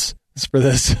precedence for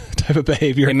this type of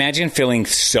behavior. Imagine feeling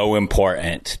so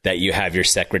important that you have your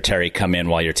secretary come in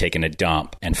while you're taking a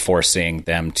dump and forcing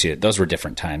them to... Those were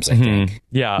different times, I think.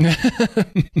 Yeah.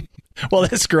 Well,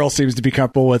 this girl seems to be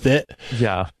comfortable with it.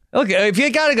 Yeah. Okay, if you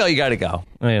gotta go, you gotta go.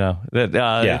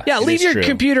 Leave your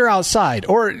computer outside,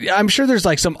 or I'm sure there's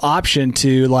like some option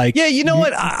to like. Yeah, you know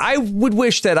what? I would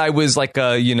wish that I was like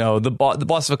the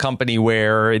boss of a company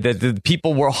where the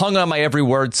people were hung on my every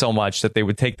word so much that they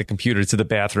would take the computer to the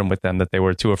bathroom with them, that they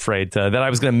were too afraid that I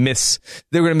was going to miss.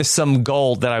 They were going to miss some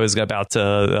gold that I was about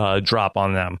to drop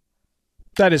on them.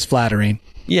 That is flattering.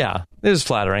 Yeah, it is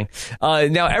flattering.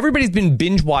 Now, everybody's been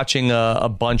binge watching a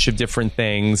bunch of different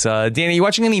things. Danny, are you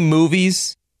watching any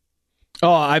movies?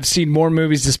 Oh, I've seen more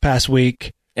movies this past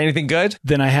week. Anything good?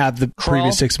 Than I have the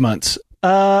previous 6 months.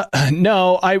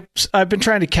 No, I've been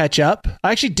trying to catch up.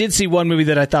 I actually did see one movie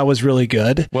that I thought was really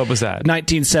good. What was that?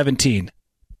 1917.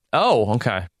 Oh,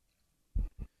 okay.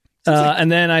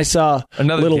 And then I saw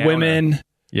Another Little downer. Women.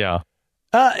 Yeah.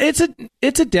 It's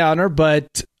a downer,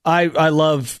 but I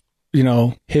love,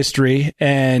 history,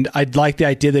 and I like the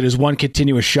idea that it was one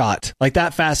continuous shot. Like,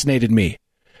 that fascinated me.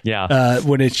 Yeah.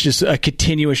 When it's just a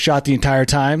continuous shot the entire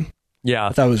time. Yeah.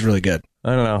 I thought it was really good.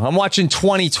 I don't know. I'm watching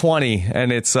 2020,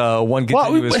 and it's one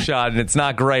continuous shot, and it's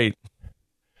not great.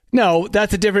 No,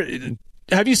 that's a different...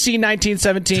 Have you seen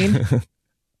 1917?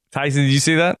 Tyson, did you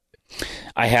see that?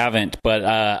 I haven't, but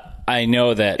I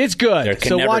know that it's good. There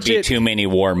can never be too many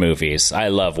war movies. I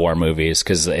love war movies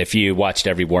because if you watched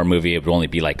every war movie, it would only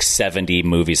be like 70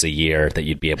 movies a year that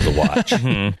you'd be able to watch.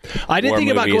 I didn't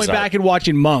think about going back and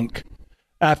watching Monk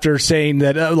after saying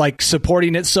that,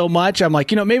 supporting it so much. I'm like,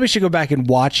 maybe I should go back and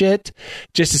watch it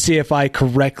just to see if I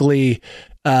correctly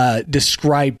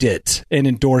described it and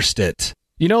endorsed it.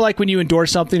 Like when you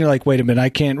endorse something, you're like, wait a minute, I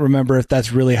can't remember if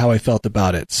that's really how I felt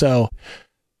about it. So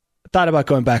I thought about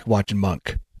going back and watching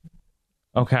Monk.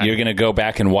 Okay. You're going to go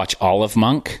back and watch all of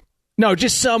Monk? No,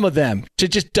 just some of them to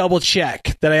just double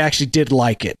check that I actually did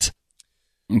like it.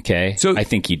 Okay. So I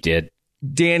think you did.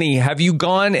 Danny, have you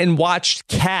gone and watched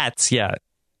Cats yet?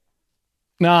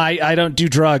 No, I don't do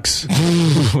drugs.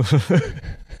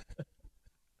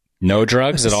 No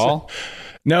drugs at all?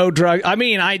 No drug. I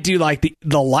mean, I do like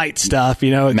the light stuff,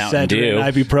 Mountain Dew,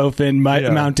 ibuprofen,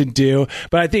 Mountain Dew.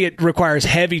 But I think it requires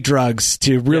heavy drugs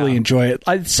to really enjoy it.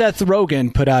 Seth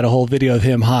Rogen put out a whole video of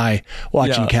him high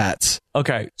watching Cats.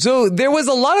 Okay, so there was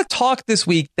a lot of talk this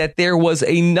week that there was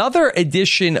another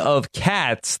edition of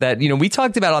Cats that, we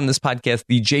talked about on this podcast.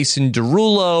 The Jason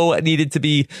Derulo needed to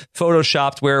be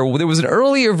photoshopped, where there was an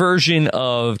earlier version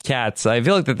of Cats. I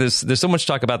feel like that there's so much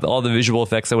talk about all the visual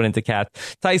effects that went into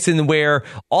Cats, Tyson, where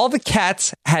all the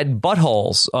cats had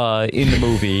buttholes in the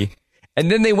movie.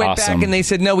 And then they went back and they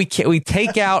said, no, we can't. We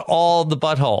take out all the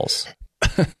buttholes.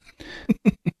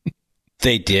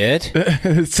 They did?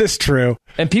 Is this true?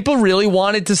 And people really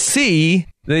wanted to see,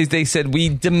 they said, we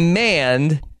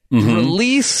demand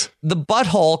release the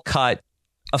butthole cut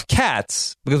of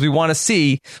Cats because we want to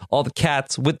see all the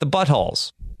cats with the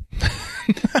buttholes.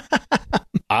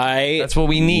 That's what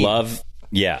we need.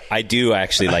 I do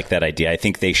actually like that idea. I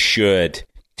think they should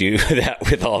do that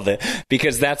with all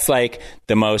because that's like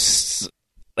the most...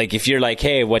 Like, if you're like,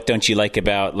 hey, what don't you like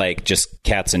about, like, just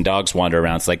cats and dogs wander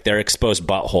around? It's like their exposed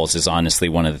buttholes is honestly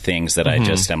one of the things that I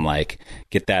just am like,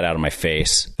 get that out of my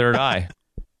face. Third eye.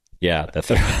 Yeah, the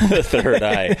third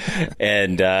eye.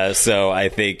 And so I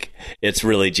think it's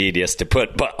really genius to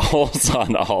put buttholes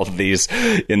on all of these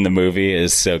in the movie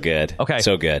is so good. Okay.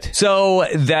 So good. So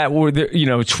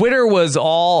Twitter was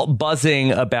all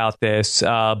buzzing about this,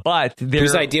 but...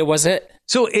 Whose idea was it?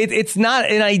 So it's not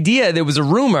an idea. There was a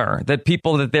rumor that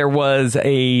there was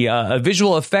a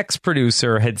visual effects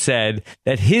producer had said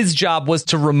that his job was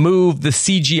to remove the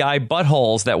CGI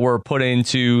buttholes that were put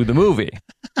into the movie,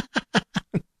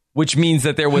 which means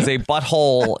that there was a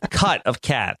butthole cut of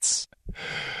cats.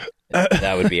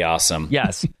 That would be awesome.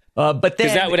 Yes. But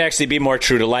because that would actually be more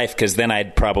true to life, because then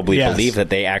I'd probably believe that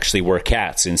they actually were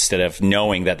cats instead of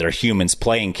knowing that they're humans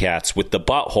playing cats with the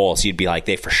buttholes. You'd be like,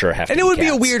 they for sure have to be And it would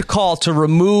cats. be a weird call to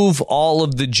remove all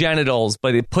of the genitals,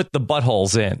 but it put the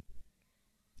buttholes in.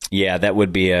 Yeah, that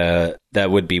would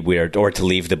be weird. Or to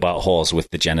leave the buttholes with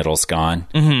the genitals gone.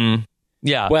 Mm-hmm.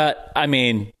 Yeah. Well, I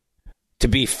mean, to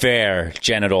be fair,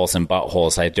 genitals and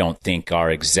buttholes I don't think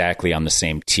are exactly on the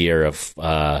same tier of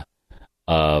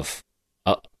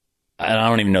I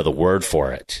don't even know the word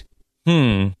for it.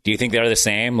 Do you think they're the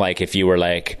same? Like if you were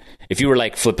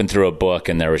flipping through a book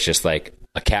and there was just like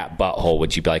a cat butthole,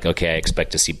 would you be like, okay, I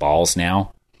expect to see balls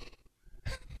now?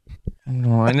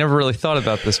 No, I never really thought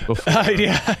about this before.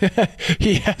 Yeah,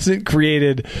 he hasn't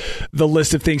created the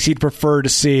list of things he'd prefer to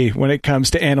see when it comes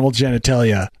to animal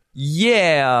genitalia.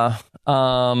 Yeah.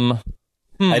 I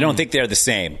don't think they're the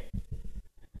same.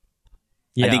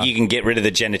 Yeah. I think you can get rid of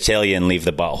the genitalia and leave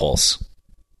the buttholes.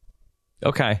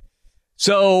 Okay.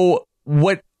 So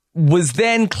what was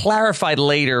then clarified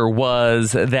later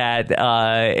was that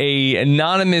a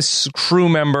anonymous crew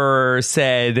member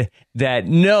said that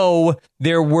no,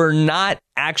 there were not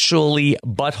actually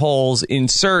buttholes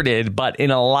inserted, but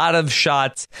in a lot of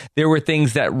shots there were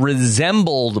things that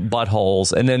resembled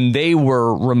buttholes and then they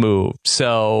were removed.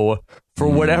 So for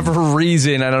whatever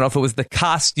reason, I don't know if it was the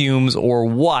costumes or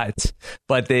what,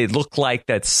 but they looked like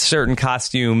that certain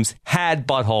costumes had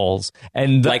buttholes.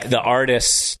 And like the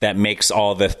artist that makes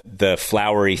all the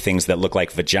flowery things that look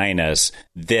like vaginas,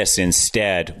 this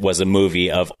instead was a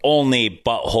movie of only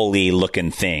butthole-y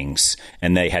looking things,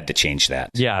 and they had to change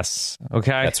that. Yes.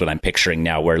 Okay. That's what I'm picturing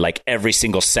now, where like every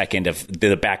single second of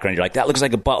the background, you're like, that looks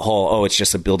like a butthole. Oh, it's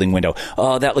just a building window.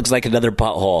 Oh, that looks like another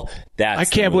butthole. I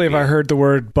can't believe I heard the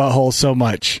word butthole so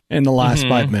much in the last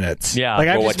 5 minutes. Yeah. Like,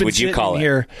 well, what would you call it?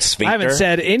 Here. Sphincter? I haven't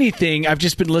said anything. I've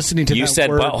just been listening to you that said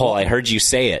word. butthole. I heard you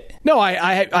say it. No,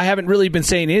 I haven't really been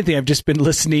saying anything. I've just been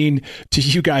listening to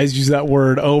you guys use that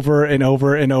word over and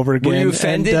over and over again. Were you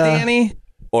offended, Danny?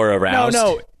 Or aroused?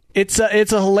 No. It's a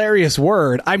hilarious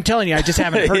word. I'm telling you, I just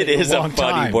haven't heard it in a long time. It is a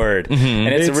funny word. And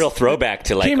it's a real throwback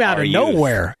to like came out our of youth.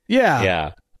 nowhere. Yeah.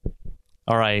 Yeah.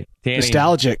 All right, Danny.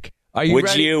 Nostalgic. Are you Would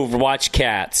ready? you watch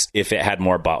Cats if it had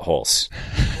more buttholes?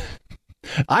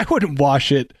 I wouldn't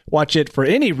watch it for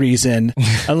any reason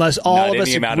unless all Not of us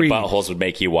any amount agree. of buttholes would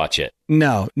make you watch it.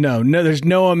 No, there's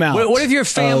no amount. What if your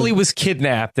family was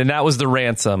kidnapped and that was the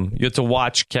ransom? You had to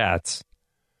watch Cats.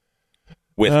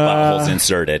 With buttholes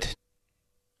inserted.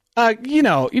 I'd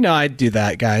do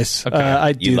that, guys. Okay.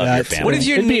 I'd do You love that. your family. What if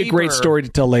your It'd be a great neighbor story to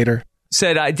tell later.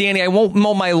 Said, Danny, I won't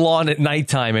mow my lawn at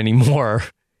nighttime anymore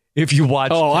if you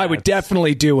watch Oh, Cats. I would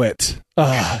definitely do it.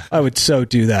 I would so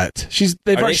do that. She's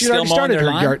they already still mowing started their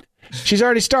her lawn? yard. She's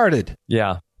already started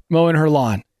Yeah. mowing her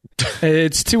lawn.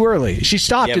 It's too early. She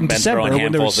stopped You in haven't been December throwing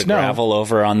when there was handfuls of snow. gravel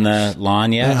over on the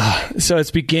lawn yet? So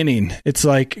it's beginning. It's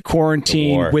like The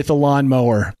quarantine war. with a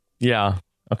lawnmower. Yeah.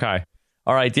 Okay.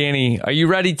 All right, Danny, are you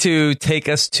ready to take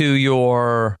us to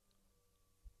your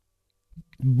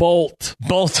Bolt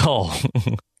hole?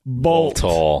 Bolt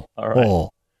hole. All right.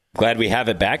 hole. Glad we have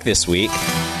it back this week.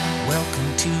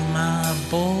 Welcome to my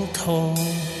bolt hole.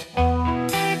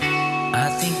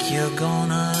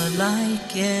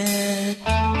 like it.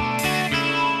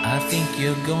 I think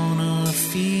you're gonna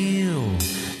feel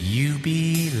you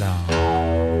belong.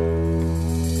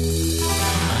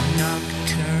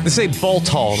 They say bolt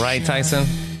hole, right, Tyson?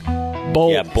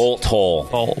 Bolt. Yeah, bolt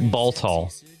hole. Bolt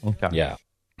hole. Okay. Yeah.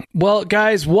 Well,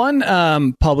 guys, one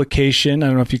publication, I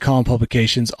don't know if you call them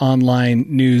publications, online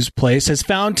news place, has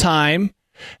found time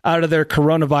out of their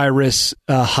coronavirus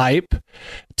hype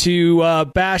to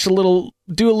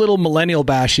do a little millennial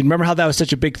bashing. Remember how that was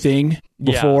such a big thing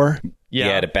before?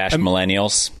 Yeah, to bash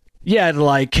millennials. Yeah,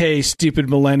 like, hey, stupid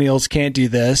millennials can't do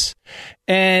this.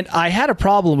 And I had a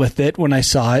problem with it when I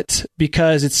saw it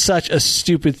because it's such a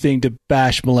stupid thing to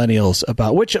bash millennials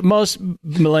about, which most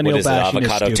millennial What is it, bashing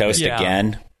avocado is stupid. toast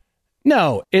again?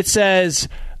 No, it says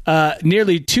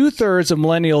nearly 2/3 of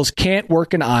millennials can't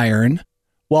work an iron,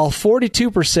 while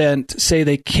 42% say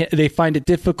they find it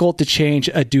difficult to change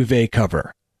a duvet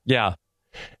cover. Yeah.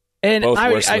 And Both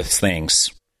worthless things.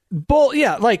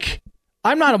 Like,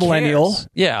 I'm not a millennial.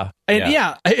 Yeah.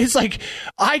 And it's like,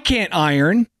 I can't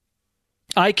iron.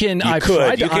 I've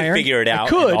tried to iron. Figure it out. I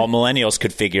could. And all millennials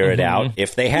could figure it out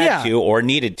if they had to or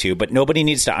needed to, but nobody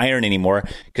needs to iron anymore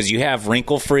because you have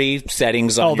wrinkle-free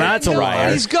settings on your that's a lie.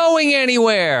 Nobody's going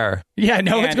anywhere. Yeah,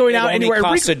 no one's going out anywhere. It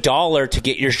only costs $1 to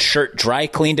get your shirt dry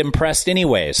cleaned and pressed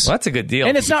anyways. Well, that's a good deal.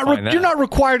 And it's not you're not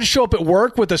required to show up at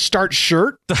work with a starched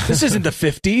shirt. This isn't the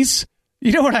 50s.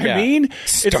 You know what I mean?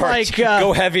 Starch. It's like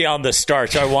go heavy on the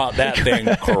starch. I want that thing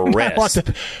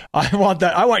crisp. I want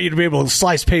that. I want you to be able to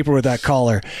slice paper with that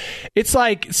collar. It's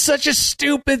like such a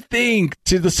stupid thing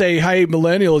to say, "Hey,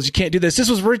 millennials, you can't do this."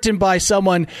 This was written by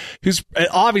someone who's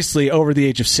obviously over the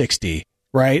age of 60,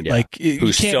 right? Yeah. Like, who's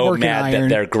you can't so work mad an that iron.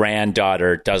 their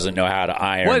granddaughter doesn't know how to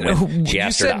iron when she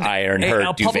has her to iron her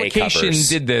a duvet publication covers.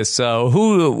 did this. So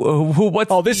who? What?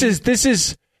 Oh, this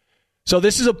is. So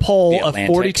this is a poll of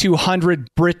 4,200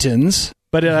 Britons,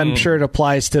 but I'm sure it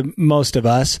applies to most of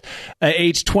us,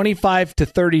 age 25 to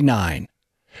 39.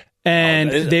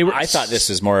 And I thought this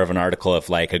was more of an article of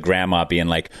like a grandma being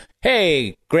like,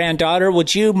 "Hey, granddaughter,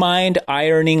 would you mind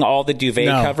ironing all the duvet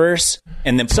covers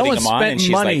and then putting them on?" And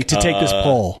she's money like, to take this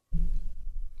poll.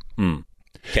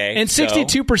 Okay, and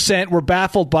 62% were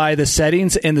baffled by the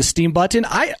settings and the steam button.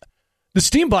 I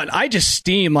just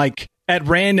steam like at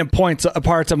random parts.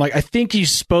 I'm like, I think you're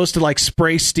supposed to like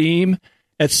spray steam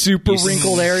at super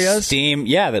wrinkled areas. Steam,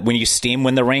 that when you steam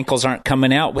when the wrinkles aren't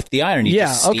coming out with the iron. You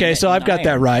just steam okay, it so in I've got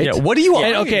that iron. right. Yeah, what are you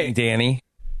ironing, okay, Danny?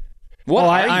 What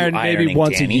I are you iron maybe ironing,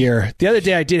 once Danny? a year. The other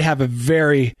day I did have a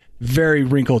very, very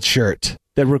wrinkled shirt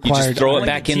that You required. just throw it Like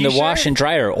back a in the t-shirt? wash and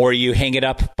dryer, or you hang it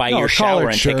up by your shower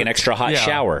collared and shirt. take an extra hot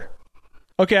shower.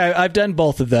 Okay, I've done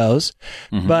both of those.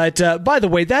 But by the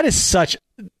way,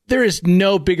 there is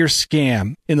no bigger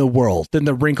scam in the world than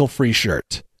the wrinkle-free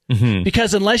shirt.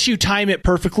 Because unless you time it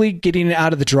perfectly, getting it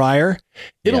out of the dryer,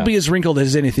 it'll be as wrinkled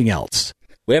as anything else.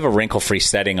 We have a wrinkle-free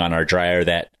setting on our dryer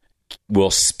that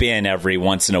will spin every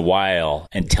once in a while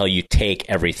until you take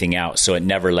everything out, so it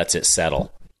never lets it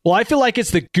settle. Well, I feel like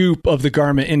it's the goop of the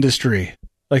garment industry,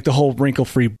 like the whole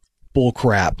wrinkle-free bull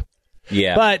crap.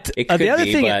 Yeah, But it could the other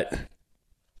be, thing, but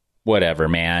whatever,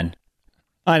 man.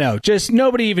 I know, just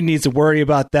nobody even needs to worry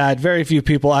about that. Very few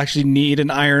people actually need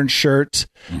an iron shirt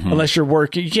unless you're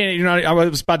working. I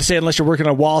was about to say unless you're working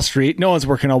on Wall Street. No one's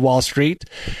working on Wall Street.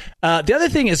 The other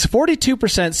thing is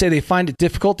 42% say they find it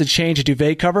difficult to change a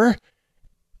duvet cover.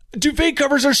 Duvet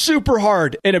covers are super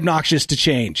hard and obnoxious to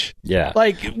change. Yeah,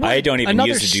 like I don't even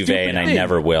use a duvet, and I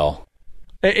never will.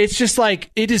 It's just like,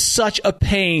 it is such a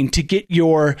pain to get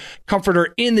your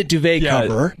comforter in the duvet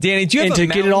cover. Danny, do you have and a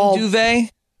to get it all duvet?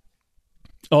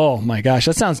 Oh my gosh,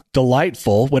 that sounds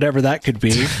delightful, whatever that could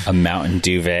be. A mountain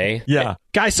duvet? Yeah.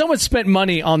 Guys, someone spent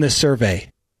money on this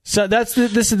survey. So this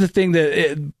is the thing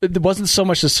that it wasn't so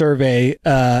much the survey.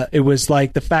 It was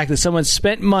like the fact that someone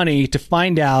spent money to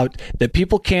find out that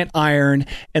people can't iron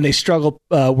and they struggle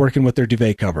working with their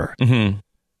duvet cover. Mm-hmm.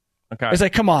 Okay. It's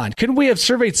like, come on, couldn't we have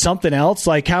surveyed something else?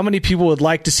 Like, how many people would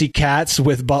like to see cats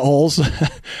with buttholes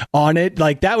on it?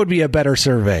 Like, that would be a better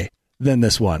survey than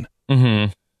this one.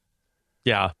 Mm-hmm.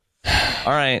 Yeah.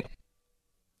 All right.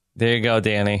 There you go,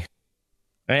 Danny.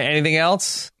 Anything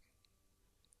else?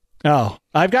 Oh,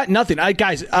 I've got nothing.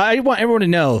 Guys, I want everyone to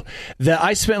know that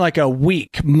I spent like a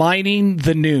week mining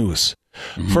the news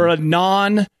for a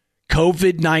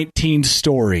non-COVID-19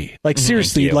 story. Like,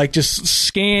 seriously, like just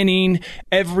scanning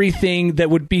everything that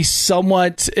would be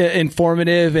somewhat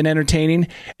informative and entertaining.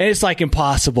 And it's like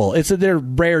impossible. They're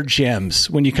rare gems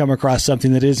when you come across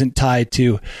something that isn't tied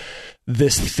to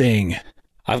this thing.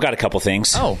 I've got a couple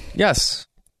things. Oh, yes.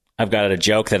 I've got a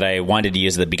joke that I wanted to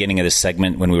use at the beginning of this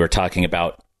segment when we were talking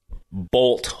about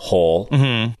bolt hole.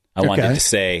 I wanted to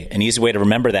say an easy way to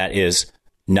remember that is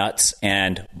nuts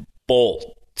and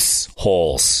bolts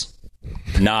holes.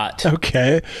 Not.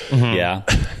 Okay. Yeah.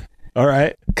 All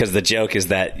right. Because the joke is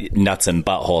that nuts and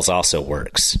buttholes also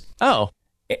works. Oh.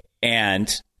 And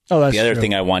that's the other true.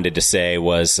 thing I wanted to say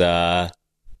was a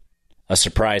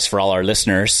surprise for all our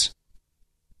listeners.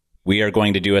 We are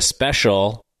going to do a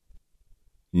special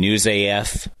News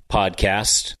AF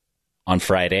podcast on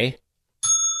Friday.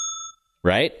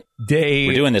 Right?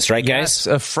 We're doing this, right, guys?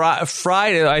 Yes,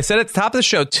 Friday. I said at the top of the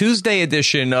show, Tuesday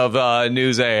edition of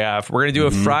News AF. We're going to do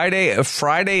a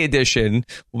Friday edition.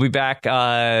 We'll be back.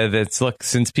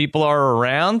 Since people are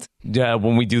around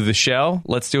when we do the show,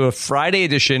 let's do a Friday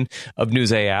edition of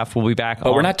News AF. We'll be back.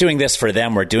 But we're not doing this for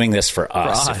them. We're doing this for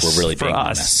us. If we're really being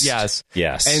honest. Yes.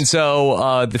 And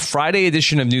so the Friday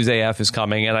edition of News AF is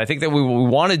coming, and I think that what we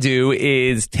want to do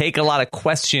is take a lot of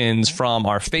questions from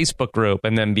our Facebook group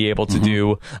and then be able to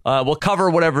do. We'll cover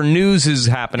whatever news is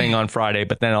happening on Friday,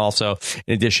 but then also,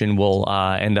 in addition, we'll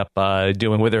end up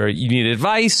doing whether you need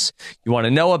advice, you want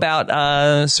to know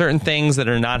about certain things that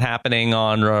are not happening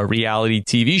on reality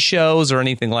TV shows or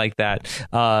anything like that,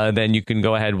 then you can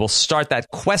go ahead. We'll start that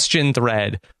question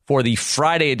thread for the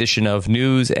Friday edition of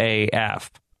News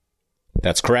AF.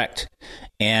 That's correct.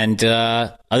 And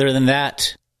other than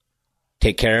that,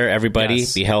 take care, everybody.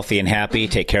 Yes. Be healthy and happy.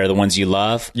 Take care of the ones you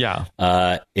love. Yeah.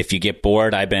 If you get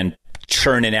bored, I've been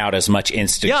churning out as much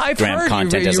Instagram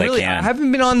content as I can. I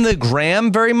haven't been on the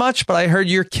gram very much, but I heard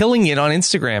you're killing it on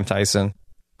Instagram, Tyson.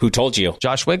 Who told you?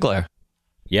 Josh Wigler.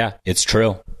 Yeah, it's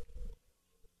true.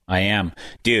 I am.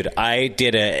 Dude, I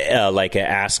did a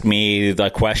ask me the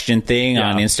question thing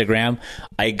on Instagram.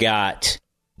 I got,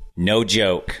 no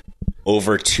joke,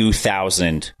 over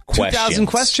 2,000 questions. 2,000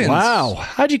 questions. Wow.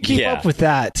 How'd you keep up with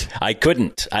that? I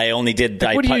couldn't. I only did.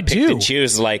 What do you picked do? and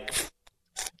choose like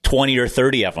 20 or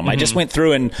 30 of them. I just went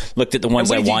through and looked at the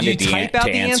ones I wanted did you type to out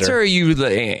the answer, or you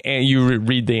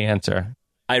read the answer?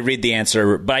 I read the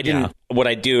answer, but I didn't. Yeah. What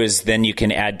I do is then you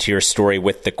can add to your story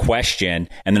with the question,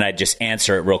 and then I just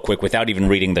answer it real quick without even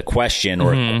reading the question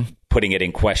or putting it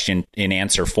in question in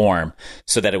answer form,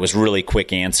 so that it was really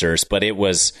quick answers. But it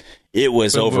was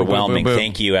overwhelming. Boom.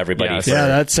 Thank you, everybody,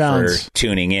 for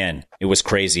tuning in. It was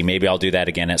crazy. Maybe I'll do that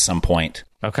again at some point.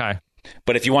 Okay.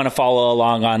 But if you want to follow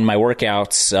along on my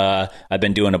workouts, I've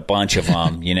been doing a bunch of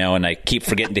them, and I keep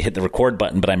forgetting to hit the record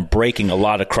button, but I'm breaking a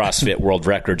lot of CrossFit world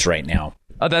records right now.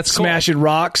 Oh, that's cool. Smashing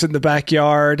rocks in the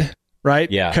backyard, right?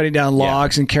 Yeah. Cutting down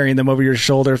logs and carrying them over your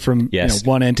shoulder from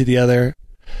one end to the other.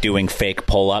 Doing fake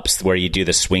pull-ups where you do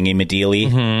the swingy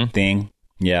Medeeli thing.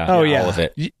 Yeah. Oh, yeah. All of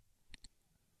it.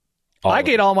 I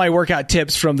get all my workout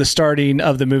tips from the starting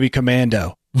of the movie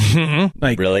Commando.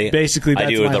 Like, really? Basically, that's I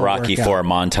do my the Rocky IV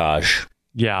montage.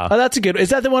 Yeah. Oh, that's a good.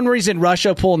 Is that the one where he's in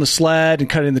Russia pulling the sled and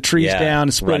cutting the trees down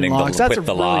and splitting logs? That's with a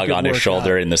the really log good on his workout.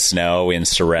 shoulder in the snow in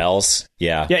Sorrells.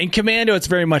 Yeah. Yeah, in Commando, it's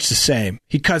very much the same.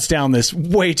 He cuts down this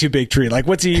way too big tree. Like,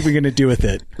 what's he even going to do with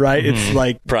it? Right? It's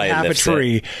like Probably half a lifts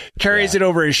tree, carries it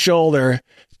over his shoulder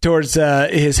towards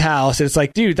his house. And it's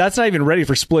like, dude, that's not even ready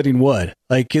for splitting wood.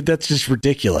 Like, that's just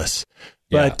ridiculous.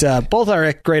 Yeah. But both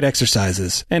are great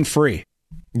exercises and free.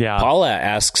 Yeah. Paula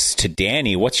asks to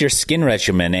Danny, what's your skin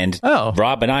regimen? And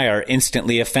Rob and I are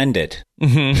instantly offended.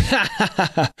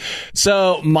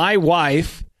 So my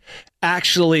wife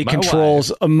actually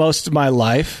controls most of my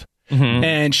life,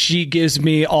 and she gives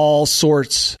me all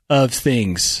sorts of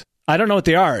things. I don't know what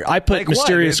they are. I put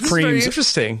mysterious creams. This is very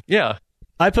interesting. Yeah.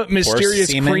 I put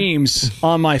mysterious creams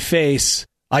on my face.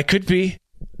 I could be.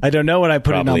 I don't know what I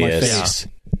put on my face.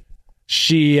 Yeah.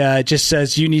 She just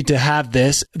says, you need to have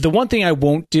this. The one thing I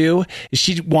won't do is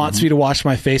she wants me to wash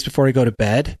my face before I go to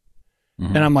bed.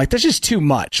 And I'm like, that's just too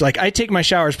much. Like, I take my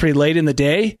showers pretty late in the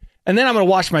day, and then I'm going to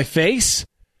wash my face.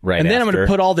 Right. And then I'm going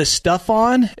to put all this stuff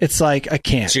on. It's like, I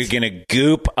can't. So you're going to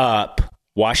goop up,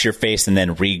 wash your face, and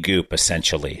then re-goop,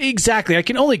 essentially. Exactly. I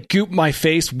can only goop my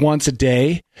face once a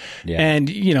day. Yeah. And,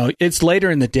 it's later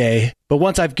in the day. But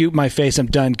once I've gooped my face, I'm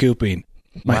done gooping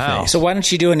my face. So why don't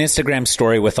you do an Instagram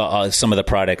story with some of the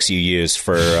products you use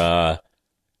for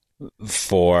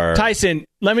Tyson,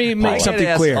 let me make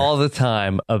something clear. All the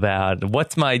time about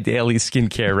what's my daily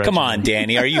skincare regimen. Come on,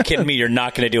 Danny. Are you kidding me? You're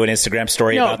not going to do an Instagram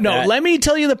story about that? No, let me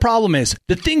tell you the problem is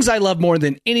the things I love more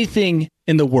than anything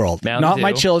in the world, not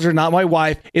my children, not my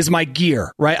wife, is my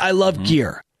gear, right? I love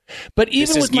gear. But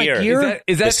even with my gear,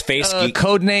 is that face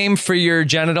code name for your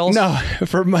genitals? No,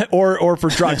 for my or for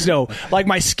drugs. No, like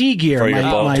my ski gear,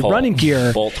 my running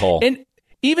gear. Bolt hole. And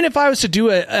even if I was to do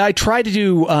it, I try to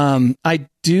do, I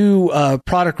do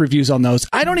product reviews on those.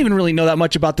 I don't even really know that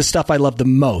much about the stuff I love the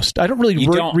most. I don't really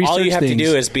research all you have things. to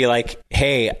do is be like,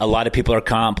 hey, a lot of people are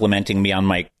complimenting me on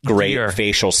my great Dear.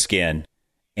 facial skin.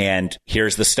 And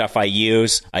here's the stuff I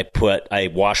use. I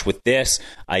wash with this.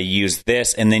 I use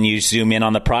this. And then you zoom in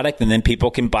on the product, and then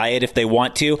people can buy it if they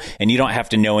want to. And you don't have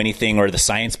to know anything or the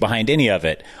science behind any of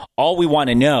it. All we want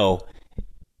to know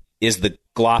is the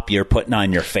glop you're putting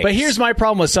on your face. But here's my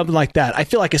problem with something like that. I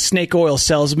feel like a snake oil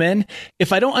salesman.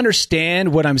 If I don't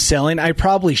understand what I'm selling, I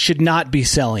probably should not be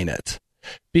selling it.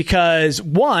 Because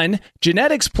one,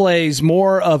 genetics plays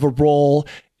more of a role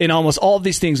in almost all of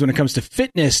these things when it comes to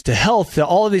fitness, to health, to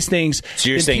all of these things. So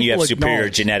you're saying you have superior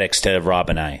genetics to Rob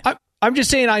and I. I'm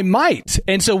just saying I might.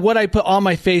 And so what I put on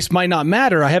my face might not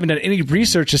matter. I haven't done any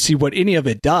research to see what any of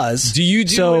it does. Do you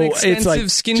do an extensive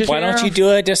skincare? Why don't you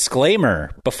do a disclaimer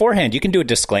beforehand? You can do a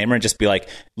disclaimer and just be like,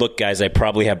 look, guys, I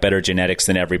probably have better genetics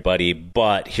than everybody,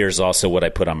 but here's also what I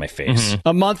put on my face.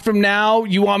 A month from now,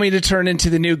 you want me to turn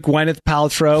into the new Gwyneth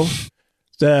Paltrow?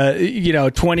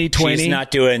 2020. She's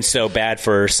not doing so bad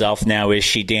for herself now, is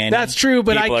she, Danny? That's true,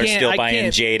 but people I are can't. still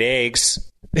buying jade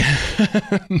eggs.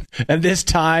 And this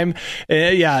time,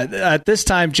 at this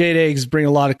time, jade eggs bring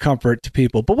a lot of comfort to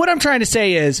people. But what I'm trying to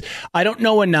say is, I don't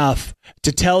know enough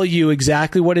to tell you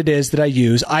exactly what it is that I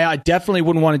use. I definitely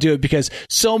wouldn't want to do it because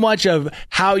so much of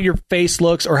how your face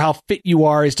looks or how fit you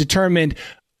are is determined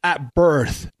at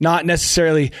birth, not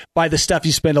necessarily by the stuff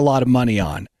you spend a lot of money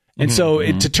on. And so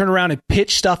to turn around and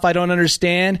pitch stuff I don't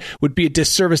understand would be a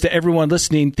disservice to everyone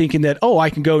listening, thinking that,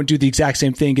 I can go and do the exact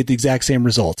same thing, get the exact same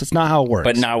results. It's not how it works.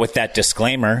 But not with that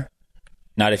disclaimer.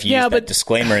 Not if you use that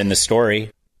disclaimer in the story.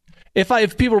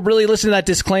 If people really listen to that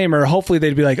disclaimer, hopefully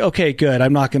they'd be like, okay, good,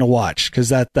 I'm not going to watch, because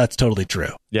that's totally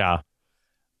true. Yeah.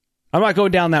 I'm not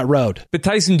going down that road. But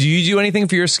Tyson, do you do anything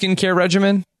for your skincare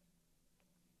regimen?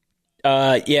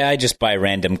 Yeah, I just buy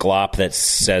random glop that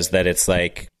says that it's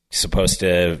like supposed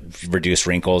to reduce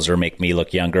wrinkles or make me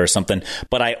look younger or something,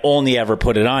 but I only ever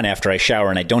put it on after I shower,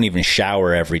 and I don't even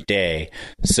shower every day.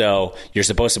 So you're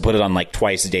supposed to put it on like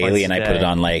twice daily, and I put it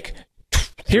on like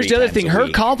Here's the other thing. Her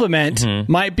compliment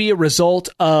might be a result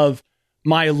of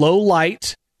my low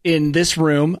light in this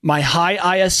room, my high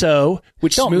ISO,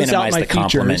 which don't smooths out minimize my the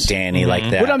compliment, features. Danny,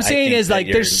 like that. What I'm saying is, like,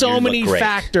 there's so you many look great.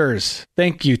 factors.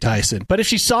 Thank you, Tyson. But if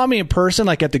she saw me in person,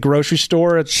 like at the grocery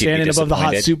store, standing above the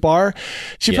hot soup bar,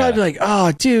 she'd probably be like,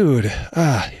 "Oh, dude,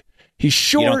 he's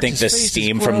short." You don't think the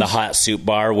steam from the hot soup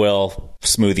bar will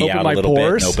smooth you out a little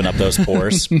bit and open up those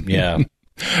pores? Yeah.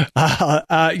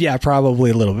 Yeah,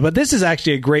 probably a little bit. But this is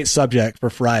actually a great subject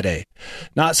for Friday.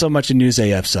 Not so much a News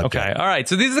AF subject. Okay, all right.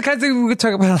 So these are the kinds of things we could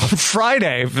talk about on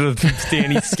Friday for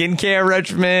Danny's skincare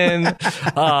regimen.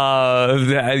 How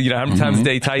many times a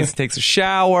day Tyson takes a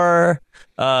shower.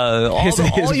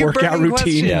 All your workout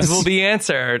routine will be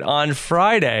answered on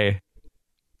Friday.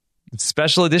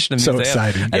 Special edition of so News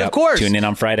exciting. AF. And of course, tune in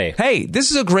on Friday. Hey, this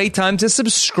is a great time to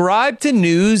subscribe to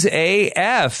News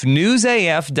AF.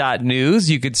 NewsAF.news.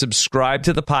 You could subscribe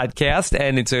to the podcast,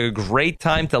 and it's a great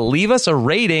time to leave us a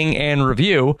rating and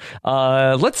review.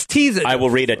 Let's tease it. I will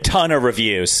read a ton of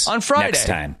reviews on Friday. Next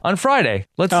time. On Friday.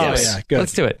 Let's good.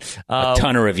 Let's do it. A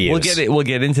ton of reviews. We'll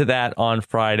get into that on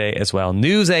Friday as well.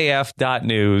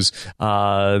 NewsAF.news.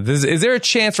 Is there a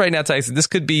chance right now, Tyson? This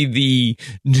could be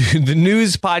the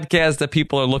news podcast that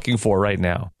people are looking for right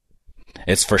now.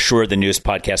 It's for sure the news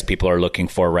podcast people are looking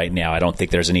for right now. I don't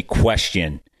think there's any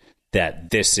question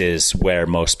that this is where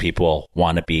most people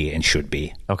want to be and should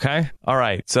be. Okay. All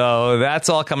right. So that's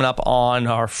all coming up on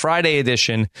our Friday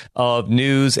edition of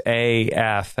News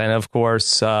AF. And of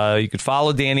course, you could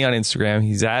follow Danny on Instagram.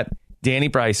 He's at Danny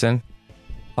Bryson.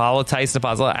 Follow Tyson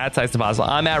Apostol at Tyson Apostol.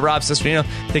 I'm at Rob Cesternino.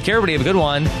 Take care, everybody. Have a good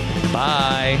one.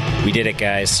 Bye. We did it,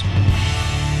 guys.